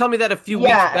remember you telling me that a few weeks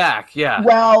back. Yeah.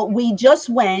 Well, we just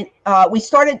went, we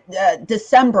started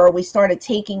December, we started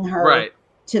taking her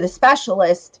to the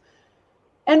specialist,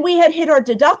 and we had hit our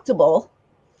deductible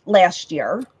last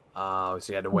year. Oh,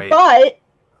 so you had to wait. But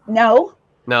no.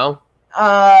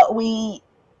 We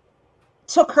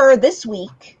took her this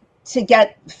week to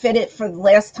get fitted for the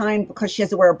last time because she has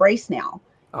to wear a brace now.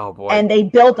 Oh boy! And they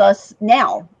billed us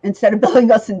now instead of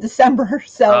billing us in December.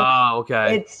 So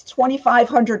it's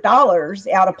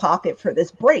 $2,500 out of pocket for this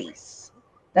brace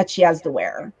that she has to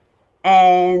wear.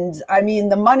 And I mean,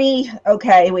 the money,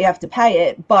 we have to pay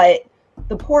it, but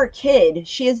the poor kid,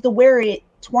 she has to wear it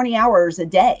 20 hours a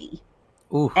day.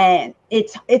 Oof. And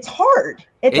it's hard.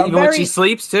 Even when she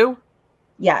sleeps too?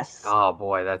 Yes. Oh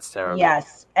boy, that's terrible.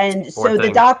 Yes. And Poor so thing.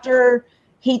 the doctor,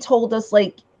 he told us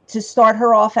to start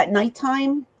her off at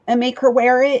nighttime and make her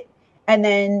wear it. And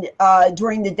then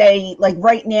during the day,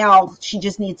 right now, she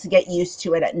just needs to get used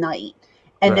to it at night.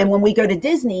 And then when we go to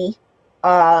Disney,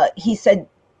 he said,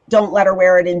 don't let her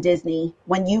wear it in Disney.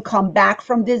 When you come back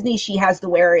from Disney, she has to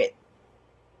wear it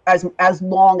as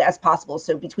long as possible.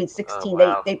 So between 16,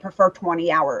 they prefer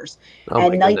 20 hours.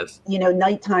 And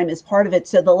nighttime is part of it.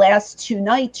 So the last 2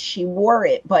 nights she wore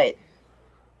it, but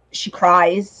she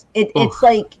cries. It's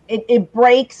like, it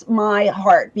breaks my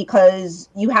heart because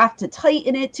you have to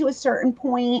tighten it to a certain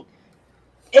point.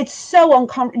 It's so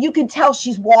uncomfortable. You can tell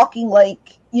she's walking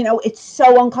it's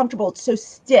so uncomfortable. It's so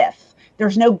stiff.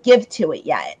 There's no give to it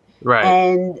yet. Right.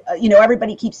 And,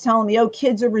 everybody keeps telling me,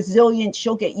 kids are resilient.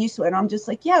 She'll get used to it. And I'm just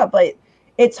like, yeah, but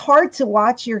it's hard to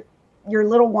watch your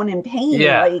little one in pain.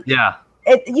 Yeah.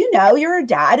 You're a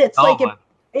dad. It's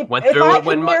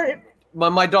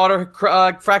when my daughter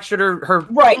fractured her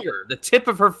finger, the tip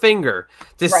of her finger,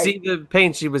 to see the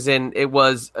pain she was in, it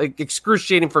was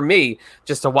excruciating for me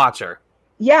just to watch her.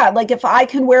 Yeah, if I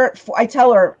can wear it, I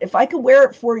tell her, if I could wear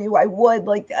it for you, I would.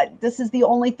 This is the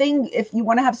only thing. If you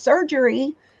want to have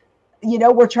surgery,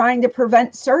 we're trying to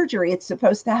prevent surgery. It's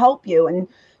supposed to help you. And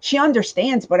she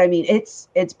understands, but I mean,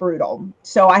 it's brutal.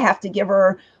 So I have to give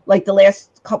her, the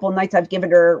last couple of nights, I've given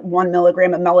her 1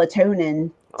 milligram of melatonin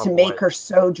to make her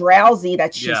so drowsy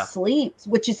that she sleeps,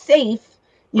 which is safe.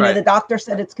 The doctor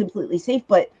said it's completely safe,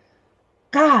 but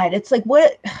God, it's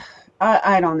what,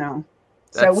 I don't know.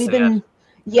 So we've been,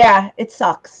 it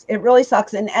sucks. It really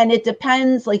sucks. And it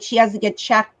depends, she has to get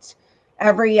checked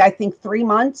every, I think 3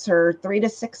 months or 3 to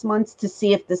 6 months to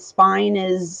see if the spine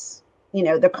is,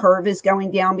 the curve is going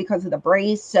down because of the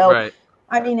brace. So,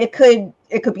 I mean, it could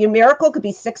be a miracle. It could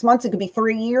be 6 months. It could be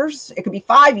 3 years. It could be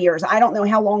 5 years. I don't know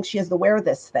how long she has to wear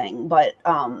this thing, but,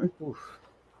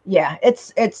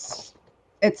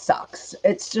 it sucks.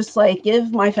 It's just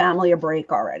give my family a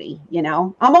break already.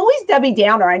 I'm always Debbie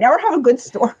Downer. I never have a good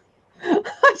story.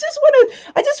 I just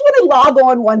want to log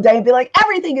on one day and be like,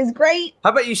 everything is great.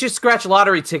 How about you should scratch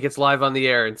lottery tickets live on the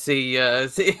air and see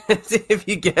see if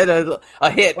you get a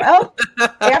hit. Well,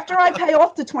 after I pay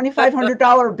off the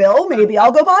 $2,500 bill, maybe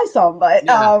I'll go buy some. But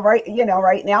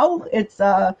right now it's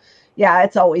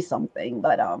it's always something.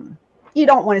 But you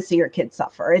don't want to see your kids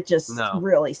suffer. It just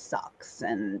really sucks,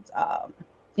 and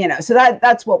so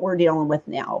that's what we're dealing with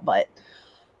now. But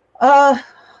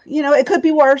it could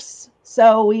be worse.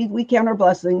 So we count our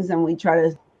blessings and we try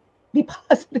to be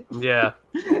positive. Yeah.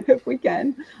 If we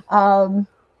can.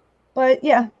 But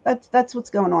yeah, that's what's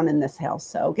going on in this house.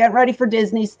 So getting ready for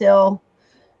Disney still.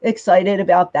 Excited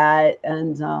about that.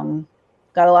 And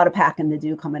got a lot of packing to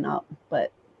do coming up.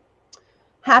 But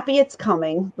happy it's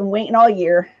coming. Been waiting all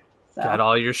year. So. Got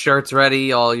all your shirts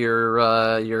ready, all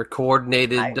your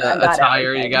coordinated attire.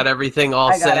 Everything. You got everything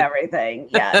all set. I got everything.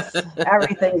 Yes.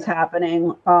 Everything's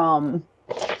happening.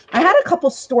 I had a couple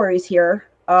stories here.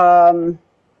 What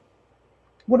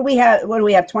do we have?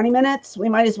 20 minutes? We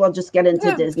might as well just get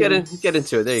into Disney. Get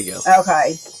into it. There you go.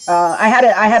 Okay. I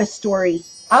had a story.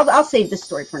 I'll save this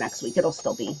story for next week. It'll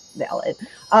still be valid.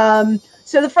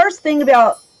 So the first thing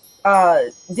about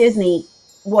Disney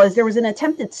was there was an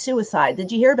attempted suicide.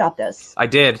 Did you hear about this? I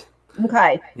did.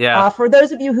 Okay. Yeah. For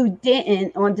those of you who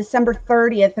didn't, on December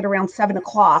 30th at around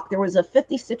 7:00, there was a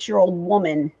 56-year-old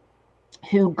woman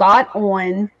who got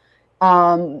on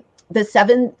a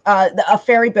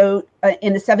ferry boat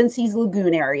in the Seven Seas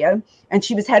Lagoon area, and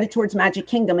she was headed towards Magic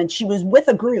Kingdom, and she was with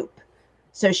a group.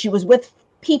 So she was with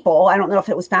people. I don't know if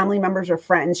it was family members or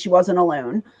friends. She wasn't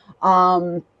alone.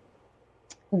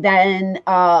 Then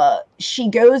she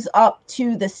goes up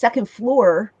to the second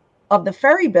floor of the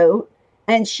ferry boat,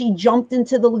 and she jumped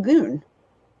into the lagoon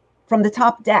from the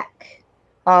top deck.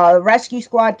 Rescue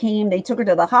squad came. They took her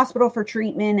to the hospital for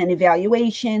treatment and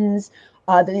evaluations.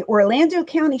 The Orlando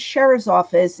County Sheriff's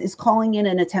Office is calling in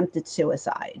an attempted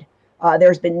suicide.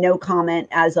 There's been no comment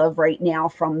as of right now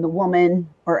from the woman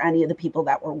or any of the people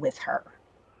that were with her.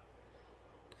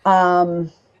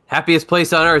 Happiest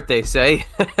place on earth, they say.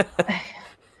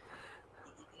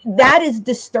 That is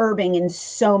disturbing in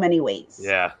so many ways.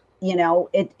 Yeah.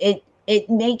 It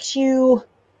makes you.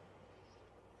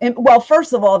 Well,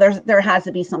 first of all, there has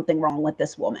to be something wrong with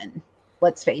this woman.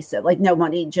 Let's face it. Like,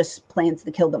 nobody just plans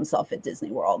to kill themselves at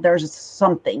Disney World. There's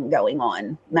something going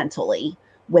on mentally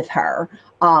with her.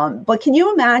 But can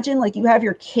you imagine, like, you have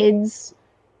your kids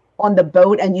on the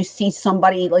boat and you see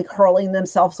somebody like hurling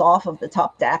themselves off of the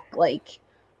top deck? Like,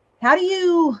 how do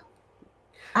you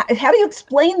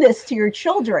explain this to your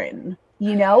children?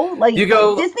 Like, you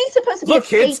go, Disney's supposed to be look,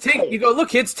 kids. You go, look,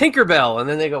 kids, Tinkerbell, and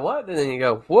then they go, what? And then you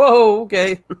go, whoa,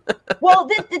 okay. Well,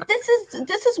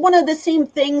 this is one of the same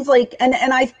things. Like, and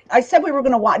I said we were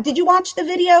going to watch. Did you watch the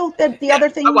video? The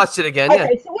other thing. I watched it again.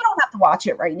 Okay, so we don't have to watch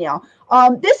it right now.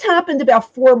 This happened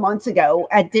about 4 months ago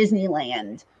at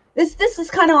Disneyland. This is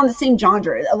kind of on the same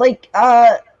genre. Like,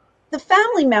 the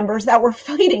family members that were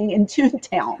fighting in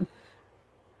Toontown.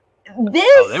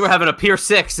 They were having a Pier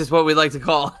 6 is what we like to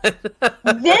call it.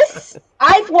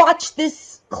 I've watched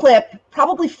this clip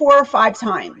probably 4 or 5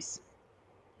 times,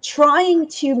 trying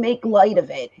to make light of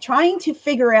it, trying to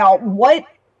figure out what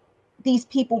these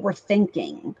people were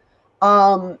thinking.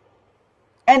 And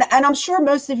I'm sure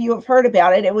most of you have heard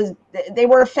about it. They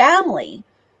were a family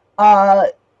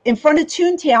in front of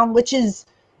Toontown, which is,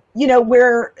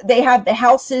 where they have the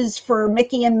houses for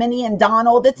Mickey and Minnie and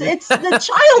Donald. It's the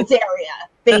child's area.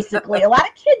 Basically, a lot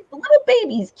of kids, little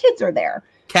babies, kids are there.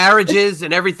 Carriages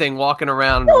and everything walking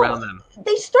around them.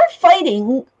 They start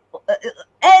fighting,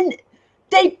 and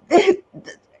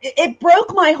it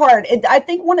broke my heart. I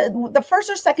think one of the first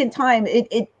or second time,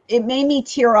 it made me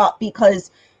tear up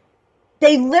because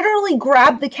they literally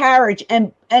grabbed the carriage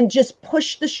and just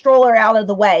pushed the stroller out of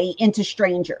the way into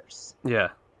strangers. Yeah.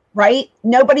 Right?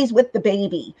 Nobody's with the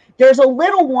baby. There's a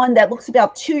little one that looks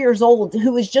about 2 years old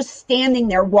who is just standing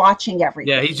there watching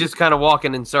everything. Yeah, he's just kind of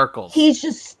walking in circles. He's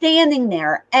just standing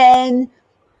there. And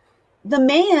the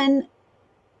men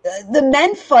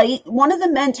fight. One of the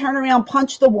men turn around,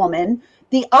 punch the woman.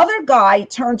 The other guy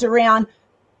turns around,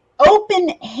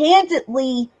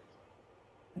 open-handedly.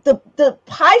 The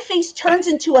pie face turns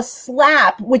into a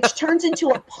slap, which turns into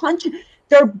a punch.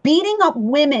 They're beating up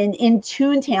women in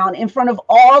Toontown in front of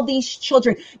all these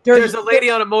children. There's a lady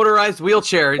on a motorized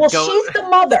wheelchair. Well, she's the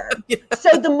mother. Yeah.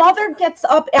 So the mother gets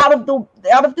up out of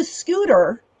the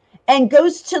scooter and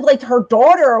goes to like her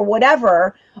daughter or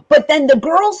whatever. But then the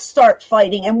girls start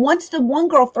fighting. And once the one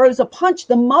girl throws a punch,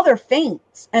 the mother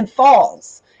faints and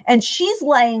falls. And she's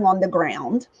laying on the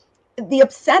ground. The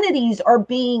obscenities are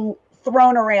being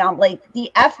thrown around. Like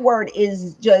the F word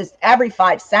is just every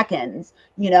 5 seconds,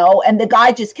 and the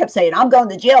guy just kept saying, I'm going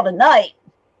to jail tonight.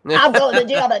 I'm going to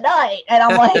jail tonight. And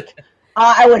I'm like,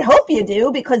 I would hope you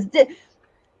do, because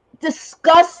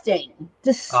disgusting.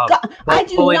 I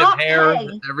do pulling not of hair,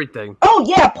 pay. everything. Oh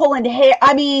yeah, pulling hair.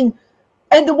 I mean,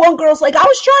 and the one girl's like, I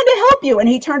was trying to help you, and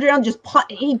he turned around and just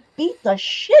he beat the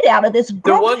shit out of this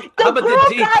girl. The girl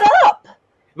got up.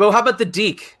 Well, how about the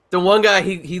Deke? The one guy,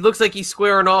 he looks like he's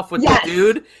squaring off with the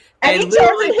dude. And he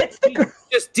turns and hits the girl.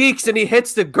 He just dekes and he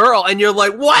hits the girl, and you're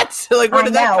like, what? Like, where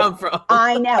did that come from?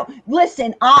 I know.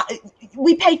 Listen,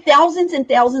 we pay thousands and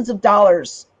thousands of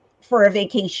dollars for a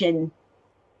vacation.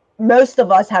 Most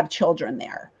of us have children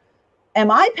there. Am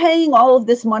I paying all of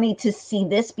this money to see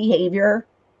this behavior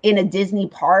in a Disney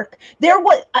park?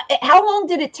 How long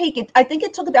did it take? I think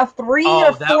it took about 3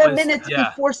 or 4 minutes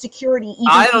before security even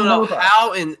I don't know over.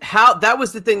 how that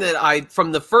was the thing that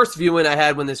from the first viewing I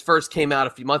had when this first came out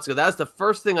a few months ago, that was the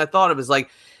first thing I thought of, is like,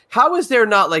 how is there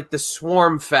not like the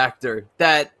swarm factor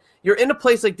that you're in a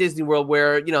place like Disney World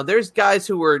where, there's guys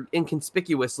who are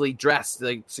inconspicuously dressed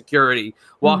like security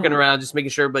walking around just making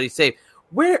sure everybody's safe.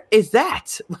 Where is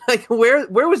that? Like, where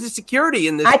was the security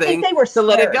in this thing? I think they were scared. To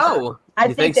let it go.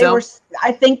 I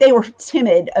think they were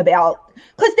timid about,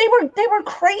 because they were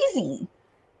crazy.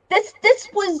 This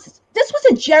was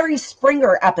a Jerry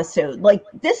Springer episode. Like,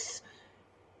 this,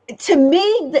 to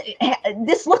me,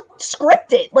 this looked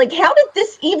scripted. Like, how did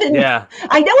this even? Yeah.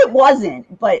 I know it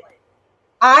wasn't, but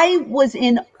I was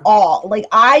in awe. Like,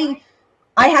 I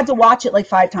had to watch it like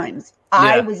 5 times. Yeah.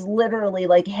 I was literally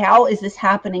like, how is this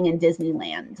happening in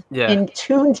Disneyland? Yeah. In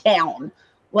Toontown?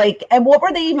 Like, and what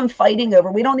were they even fighting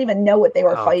over? We don't even know what they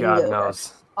were fighting over.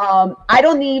 Knows. I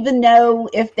don't even know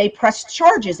if they pressed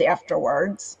charges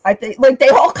afterwards. I think like they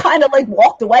all kind of like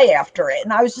walked away after it.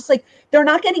 And I was just like, they're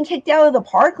not getting kicked out of the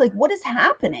park. Like, what is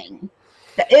happening?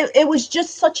 It was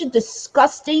just such a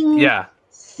disgusting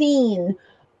scene.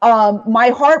 My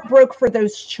heart broke for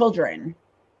those children.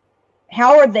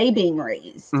 How are they being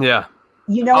raised? Yeah.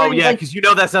 Because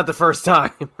that's not the first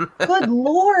time. Good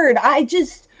Lord.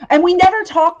 And we never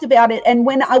talked about it. And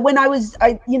when I was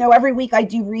every week I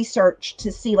do research to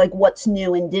see like what's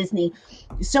new in Disney.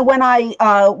 So when I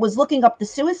was looking up the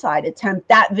suicide attempt,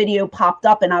 that video popped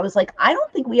up, and I was like, I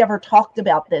don't think we ever talked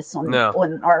about this on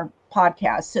our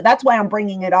podcast. So that's why I'm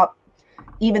bringing it up,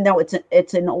 even though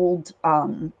it's an old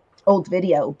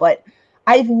video. But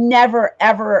I've never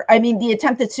ever. I mean, the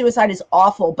attempted suicide is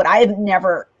awful, but I have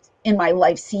never in my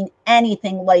life seen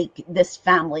anything like this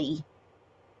family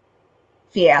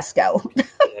fiasco.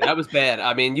 That was bad.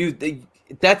 I mean,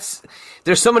 there's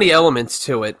so many elements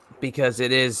to it, because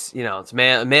it is, it's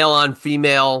male on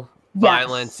female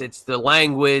violence. It's the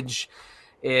language.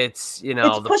 It's,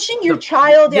 it's pushing your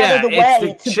child out of the way.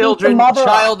 It's the children,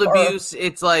 child abuse.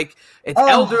 It's like, it's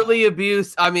elderly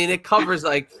abuse. I mean, it covers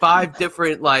like 5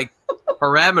 different like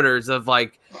parameters of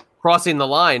like crossing the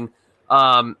line.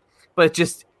 But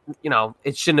just,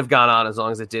 it shouldn't have gone on as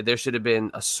long as it did. There should have been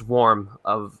a swarm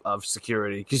of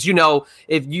security. Because,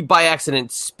 if you by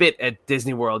accident spit at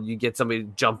Disney World, you get somebody to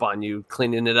jump on you,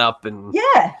 cleaning it up and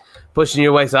pushing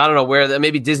you away. So I don't know where that.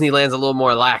 Maybe Disneyland's a little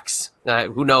more lax.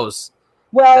 Who knows?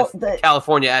 Well, the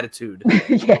California attitude.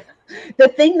 Yeah. The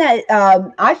thing that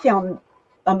I found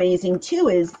amazing too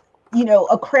is,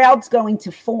 a crowd's going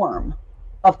to form.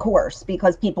 Of course,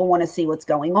 because people want to see what's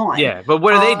going on. Yeah, but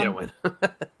what are they doing?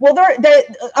 Well,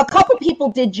 a couple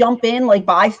people did jump in, like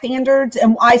bystanders,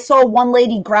 and I saw one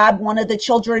lady grab one of the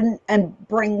children and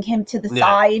bring him to the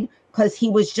side, because he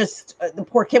was just the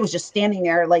poor kid was just standing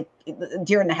there like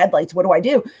deer in the headlights. What do I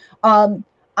do?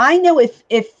 I know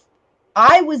if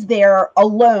I was there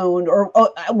alone or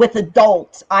with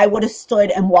adults, I would have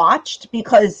stood and watched,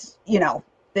 because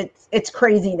it's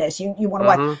craziness. You want to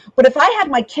watch. But if I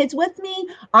had my kids with me,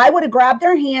 I would have grabbed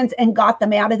their hands and got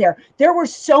them out of there. There were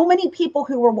so many people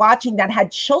who were watching that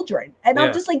had children. And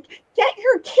I'm just like, get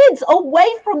your kids away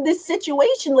from this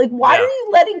situation. Like, why are you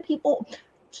letting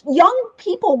young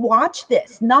people watch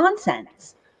this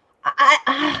nonsense?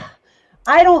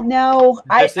 I don't know.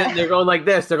 They're going like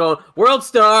this. They're going, World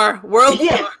Star. Well,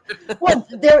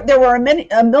 there were a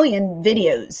million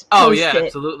videos. Oh, yeah,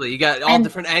 absolutely. You got all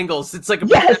different angles. It's like a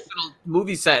professional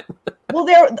movie set. Well,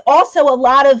 there are also a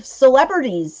lot of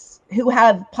celebrities who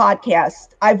have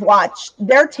podcasts. I've watched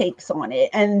their takes on it,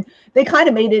 and they kind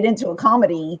of made it into a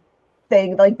comedy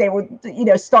thing. Like they would,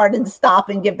 start and stop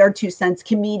and give their 2 cents.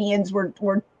 Comedians were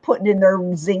putting in their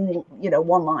zing,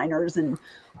 one-liners, and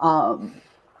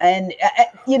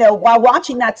while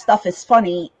watching that stuff is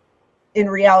funny, in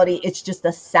reality, it's just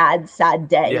a sad, sad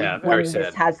day very when sad.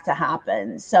 this has to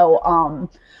happen. So I'm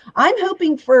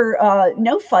hoping for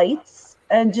no fights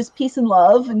and just peace and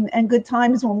love and good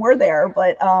times when we're there.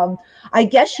 But I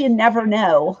guess you never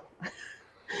know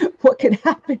what could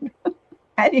happen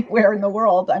anywhere in the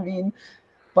world. I mean,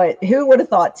 but who would have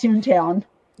thought Toontown?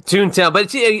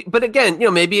 But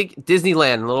again, maybe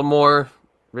Disneyland a little more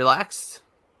relaxed.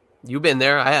 You've been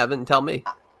there. I haven't. Tell me.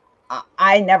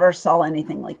 I never saw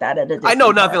anything like that at a Disney I know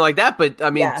park. nothing like that, but I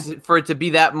mean, for it to be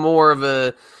that more of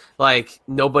a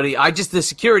nobody. The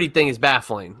security thing is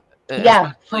baffling.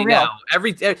 Yeah, for real. Now,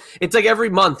 it's like every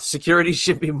month security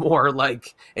should be more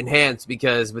enhanced,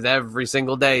 because with every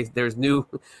single day there's new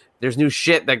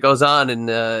shit that goes on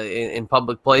in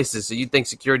public places. So you'd think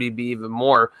security would be even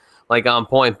more on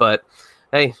point. But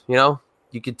hey, you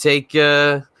could take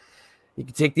the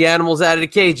animals out of the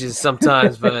cages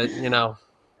sometimes, but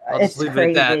I'll just leave it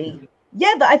at that.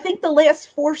 Yeah, I think the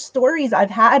last 4 stories I've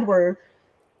had were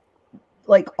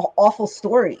awful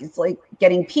stories, like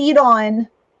getting peed on.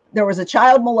 There was a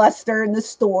child molester in the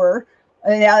store,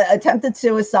 attempted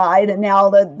suicide, and now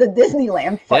the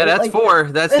Disneyland fight. Yeah, that's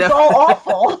 4. That's all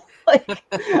awful.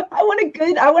 I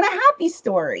want a happy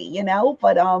story,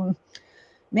 But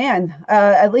man,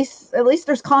 at least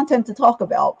there's content to talk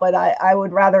about. But I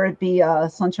would rather it be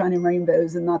sunshine and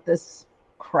rainbows and not this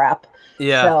crap.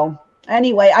 Yeah. So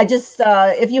anyway, I just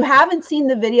if you haven't seen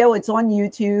the video, it's on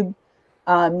YouTube.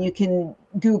 You can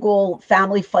Google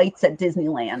family fights at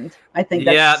Disneyland. I think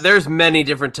there's many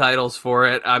different titles for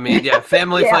it. I mean,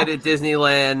 family fight at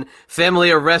Disneyland,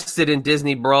 family arrested in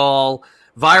Disney brawl,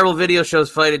 viral video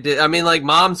shows fight at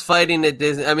moms fighting at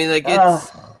Disney. I mean, it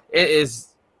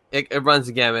runs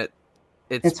the gamut.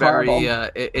 It's very horrible.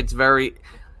 It's very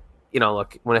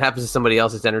look, when it happens to somebody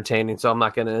else, it's entertaining, so I'm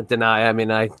not going to deny. I mean,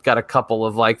 I got a couple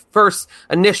of first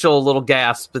initial little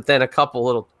gasps, but then a couple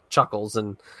little chuckles,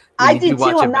 and I did too.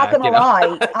 I'm not going to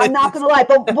lie. I'm not going to lie.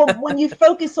 But when you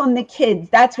focus on the kids,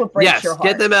 that's what breaks your heart.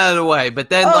 Get them out of the way. But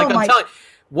then, I'm telling you,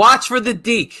 watch for the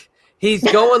deke. He's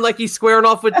going he's squaring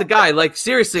off with the guy,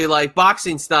 seriously,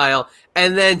 boxing style,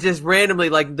 and then just randomly,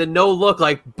 the no look,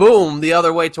 boom, the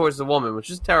other way towards the woman,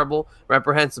 which is terrible,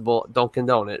 reprehensible. Don't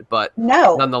condone it, but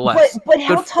no, nonetheless. But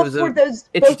how tough were both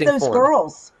those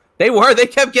girls? They were. They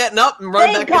kept getting up and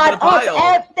running back into the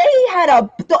pile. They had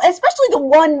especially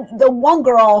the one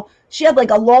girl. She had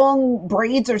a long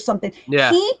braids or something.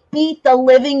 Yeah. He beat the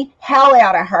living hell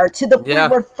out of her to the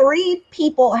point where 3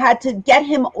 people had to get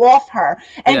him off her,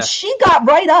 and she got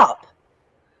right up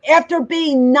after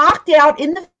being knocked out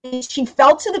in the face. She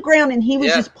fell to the ground, and he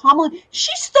was just pummeling.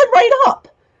 She stood right up.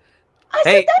 I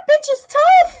said, that bitch is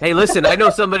tough. Hey, listen, I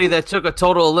know somebody that took a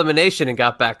total elimination and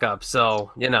got back up,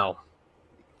 so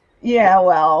Yeah,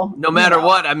 well, no matter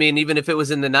what, I mean, even if it was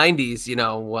in the 90s,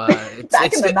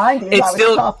 back in the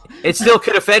 90s, it still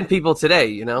could offend people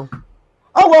today, Oh,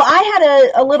 well, I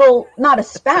had a little, not a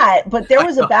spat, but there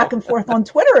was a back and forth on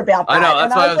Twitter about that. I know,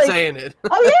 that's why I'm saying it.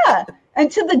 Oh, yeah. And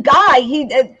to the guy,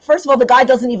 first of all, the guy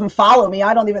doesn't even follow me.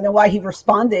 I don't even know why he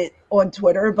responded on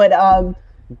Twitter, but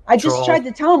I just tried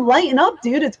to tell him, lighten up,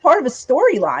 dude. It's part of a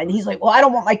storyline. He's like, well, I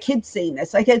don't want my kids seeing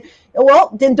this. I said,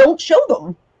 well, then don't show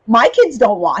them. My kids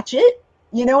don't watch it.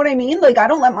 You know what I mean? I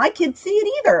don't let my kids see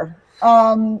it either.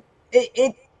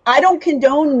 I don't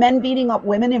condone men beating up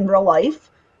women in real life,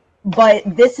 but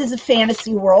this is a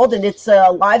fantasy world, and it's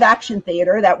a live action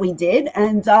theater that we did,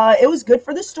 and it was good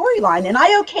for the storyline, and I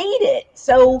okayed it.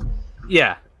 So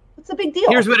yeah, it's a big deal.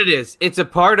 Here's what it is. It's a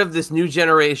part of this new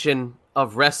generation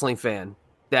of wrestling fan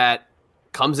that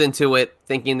comes into it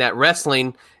thinking that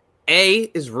wrestling,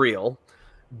 A, is real,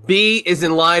 B, is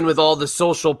in line with all the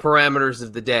social parameters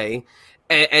of the day,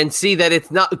 and C, that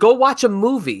it's not. Go watch a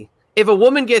movie. If a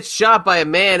woman gets shot by a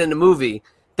man in a movie,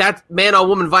 that's man on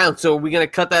woman violence. So are we going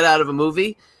to cut that out of a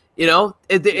movie?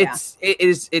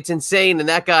 It's insane. And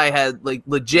that guy had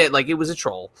legit, it was a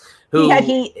troll who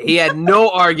he had no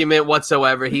argument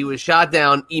whatsoever. He was shot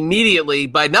down immediately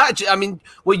by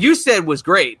what you said was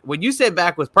great. What you said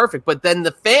back was perfect. But then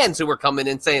the fans who were coming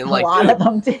in saying, a lot of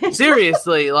them did.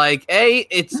 Seriously,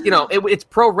 it's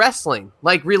pro wrestling.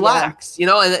 Relax,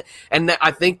 and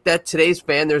I think that today's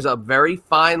fan, there's a very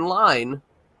fine line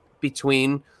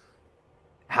between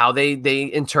how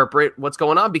they interpret what's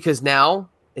going on, because now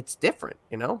it's different,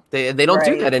 they don't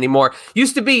do that anymore.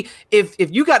 Used to be, if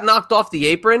you got knocked off the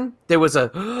apron, there was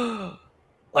a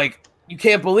you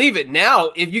can't believe it.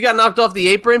 Now, if you got knocked off the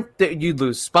apron, you'd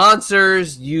lose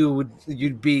sponsors.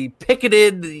 You'd be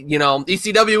picketed. You know,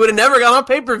 ECW would have never gone on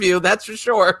pay-per-view. That's for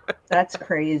sure. That's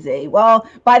crazy. Well,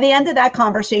 by the end of that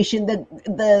conversation,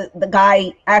 the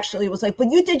guy actually was like,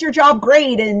 "But you did your job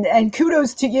great, and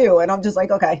kudos to you." And I'm just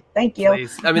like, "Okay, thank you."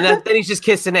 Please. I mean, then he's just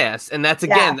kissing ass, and that's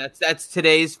that's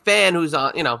today's fan who's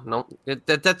on. You know,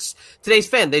 that's today's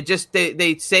fan.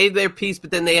 They say their piece,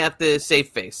 but then they have to save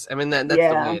face. I mean, that's the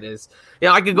way it is. You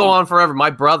know, I could go on forever. My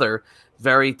brother,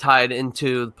 very tied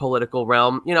into the political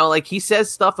realm. You know, like he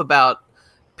says stuff about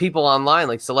people online,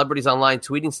 like celebrities online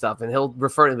tweeting stuff, and he'll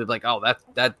refer to them like, "Oh,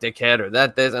 that dickhead," or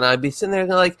that this, and I'd be sitting there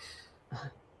like,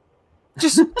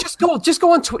 just go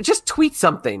on, just tweet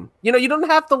something. You know, you don't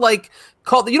have to like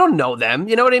call. You don't know them.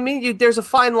 You know what I mean? There's a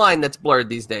fine line that's blurred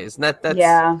these days, and that's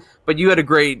yeah. But you had a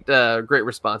great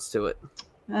response to it.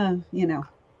 You know,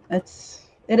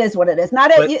 it is what it is.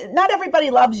 Not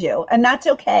everybody loves you, and that's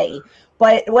okay.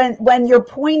 But when your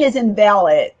point is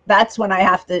invalid, that's when I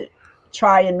have to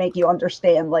try and make you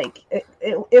understand. Like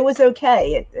it was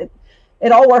okay.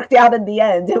 It all worked out in the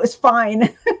end. It was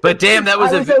fine. But damn, that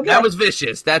was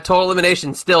vicious. That total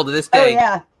elimination still to this day. Oh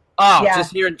yeah. Oh, yeah.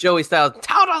 Just hearing Joey Styles,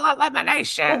 total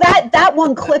elimination. Well, that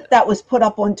one clip that was put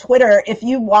up on Twitter, if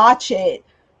you watch it,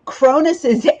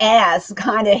 Cronus's ass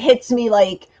kind of hits me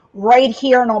like right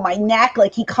here and on my neck,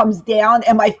 like he comes down,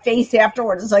 and my face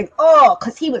afterwards is like, oh,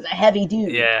 because he was a heavy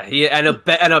dude. Yeah,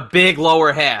 and a big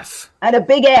lower half. And a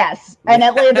big ass, and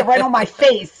it landed right on my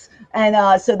face.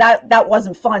 And so that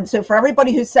wasn't fun. So for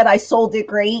everybody who said I sold it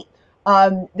great,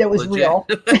 that was legit. Real.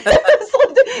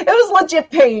 It was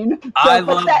legit pain.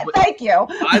 So, thank you.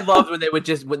 I loved when they would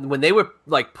just when they would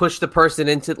like push the person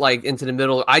into the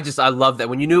middle. I love that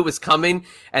when you knew it was coming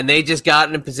and they just got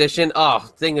in a position. Oh,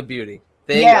 thing of beauty.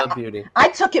 Of beauty. I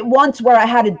took it once where I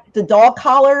had the dog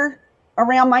collar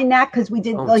around my neck because we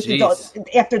did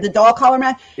after the dog collar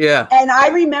match. Yeah. And I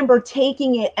remember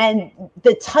taking it and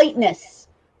the tightness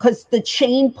because the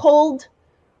chain pulled.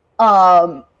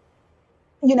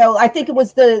 You know, I think it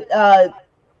was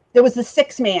there was the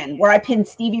 6-man where I pinned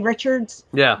Stevie Richards.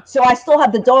 Yeah. So I still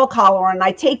have the dog collar on and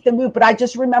I take the move, but I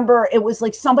just remember it was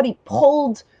like somebody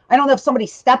pulled. I don't know if somebody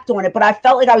stepped on it, but I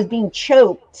felt like I was being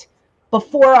choked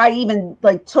before I even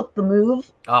like took the move.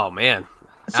 Oh man.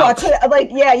 So I took, like,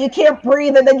 yeah, you can't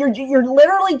breathe, and then you're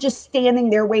literally just standing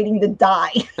there waiting to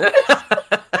die.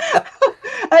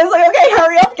 I was like, okay,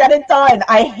 hurry up, get it done.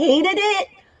 I hated it,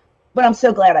 but I'm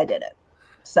so glad I did it.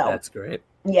 So that's great.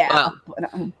 Yeah.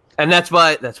 And that's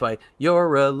why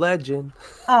you're a legend.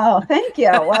 Oh, thank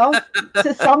you. Well,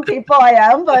 to some people I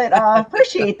am, but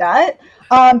appreciate that.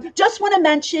 Just want to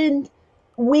mention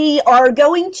we are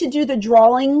going to do the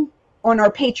drawing on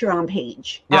our Patreon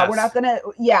page. Yes. We're not going to,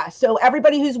 so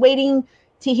everybody who's waiting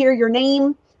to hear your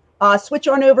name, switch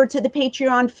on over to the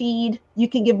Patreon feed. You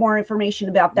can give more information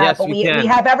about that. Yes, but we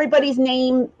have everybody's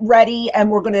name ready,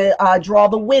 and we're going to draw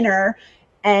the winner.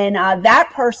 And that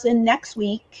person next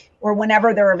week, or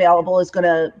whenever they're available, is going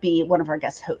to be one of our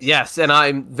guest hosts. Yes, and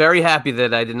I'm very happy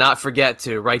that I did not forget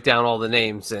to write down all the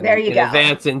names in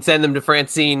advance and send them to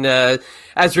Francine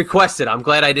as requested. I'm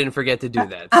glad I didn't forget to do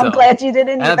that. I'm glad you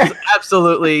didn't either.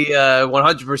 Absolutely,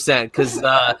 100%, because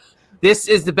this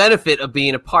is the benefit of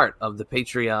being a part of the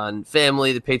Patreon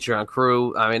family, the Patreon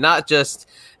crew. I mean, not just,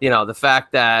 the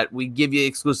fact that we give you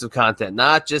exclusive content,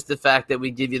 not just the fact that we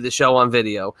give you the show on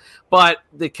video, but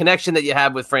the connection that you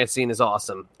have with Francine is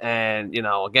awesome. And,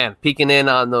 again, peeking in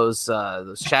on those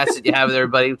chats that you have with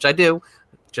everybody, which I do,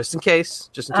 just in case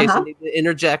I need to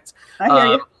interject. I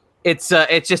hear you.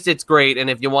 It's great. And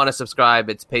if you want to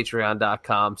subscribe, it's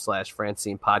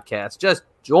patreon.com/Francine podcast. Just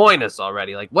join us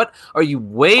already. Like, what are you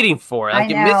waiting for? Like,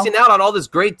 you're missing out on all this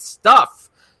great stuff.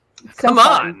 Come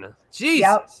on. Jesus.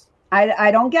 Yep.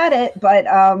 I don't get it, but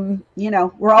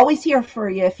we're always here for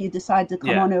you if you decide to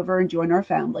come on over and join our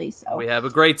family. So we have a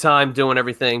great time doing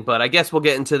everything, but I guess we'll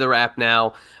get into the wrap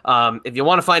now. If you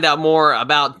want to find out more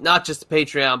about not just the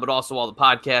Patreon, but also all the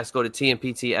podcasts, go to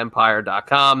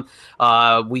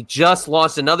tmptempire.com. We just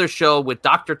launched another show with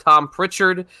Dr. Tom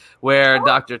Pritchard, where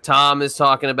Dr. Tom is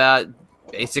talking about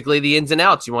basically the ins and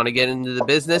outs. You want to get into the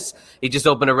business. He just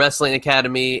opened a wrestling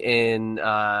academy in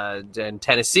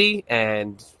Tennessee,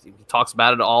 and he talks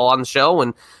about it all on the show.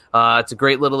 And it's a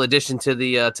great little addition to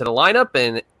the lineup.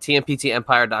 And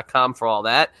tmptempire.com for all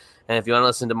that. And if you want to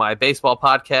listen to my baseball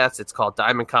podcast, it's called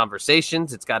Diamond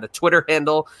Conversations. It's got a Twitter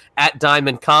handle at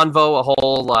Diamond Convo, a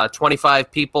whole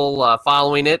 25 people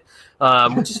following it,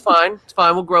 which is fine. It's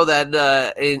fine. We'll grow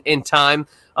that in time.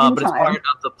 But it's part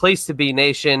of the Place to Be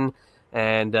Nation.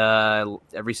 and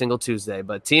every single Tuesday.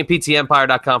 But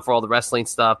TMPTEmpire.com for all the wrestling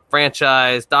stuff,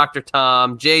 franchise, Dr.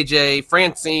 Tom, JJ,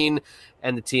 Francine,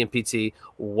 and the TMPT.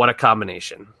 What a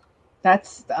combination.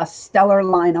 That's a stellar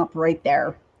lineup right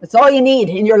there. That's all you need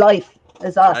in your life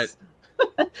is us.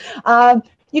 Right.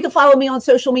 You can follow me on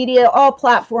social media, all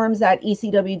platforms at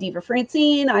ECW Diva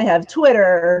Francine. I have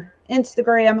Twitter,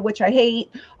 Instagram, which I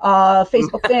hate,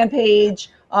 Facebook fan page.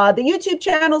 The YouTube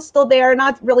channel's still there.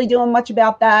 Not really doing much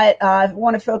about that. I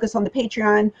want to focus on the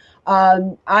Patreon.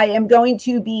 I am going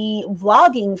to be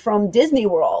vlogging from Disney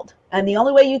World. And the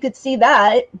only way you could see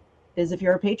that is if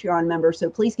you're a Patreon member. So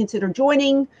please consider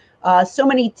joining. So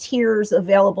many tiers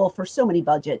available for so many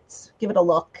budgets. Give it a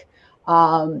look.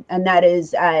 And that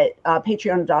is at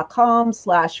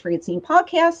patreon.com/Francine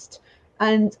Podcast.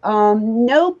 And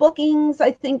no bookings,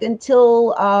 I think,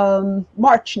 until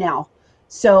March now.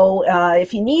 So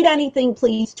if you need anything,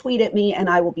 please tweet at me and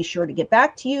I will be sure to get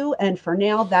back to you. And for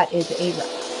now, that is a wrap.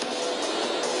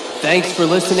 Thanks for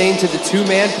listening to the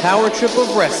two-man power trip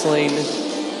of wrestling.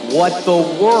 What the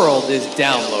world is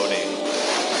downloading.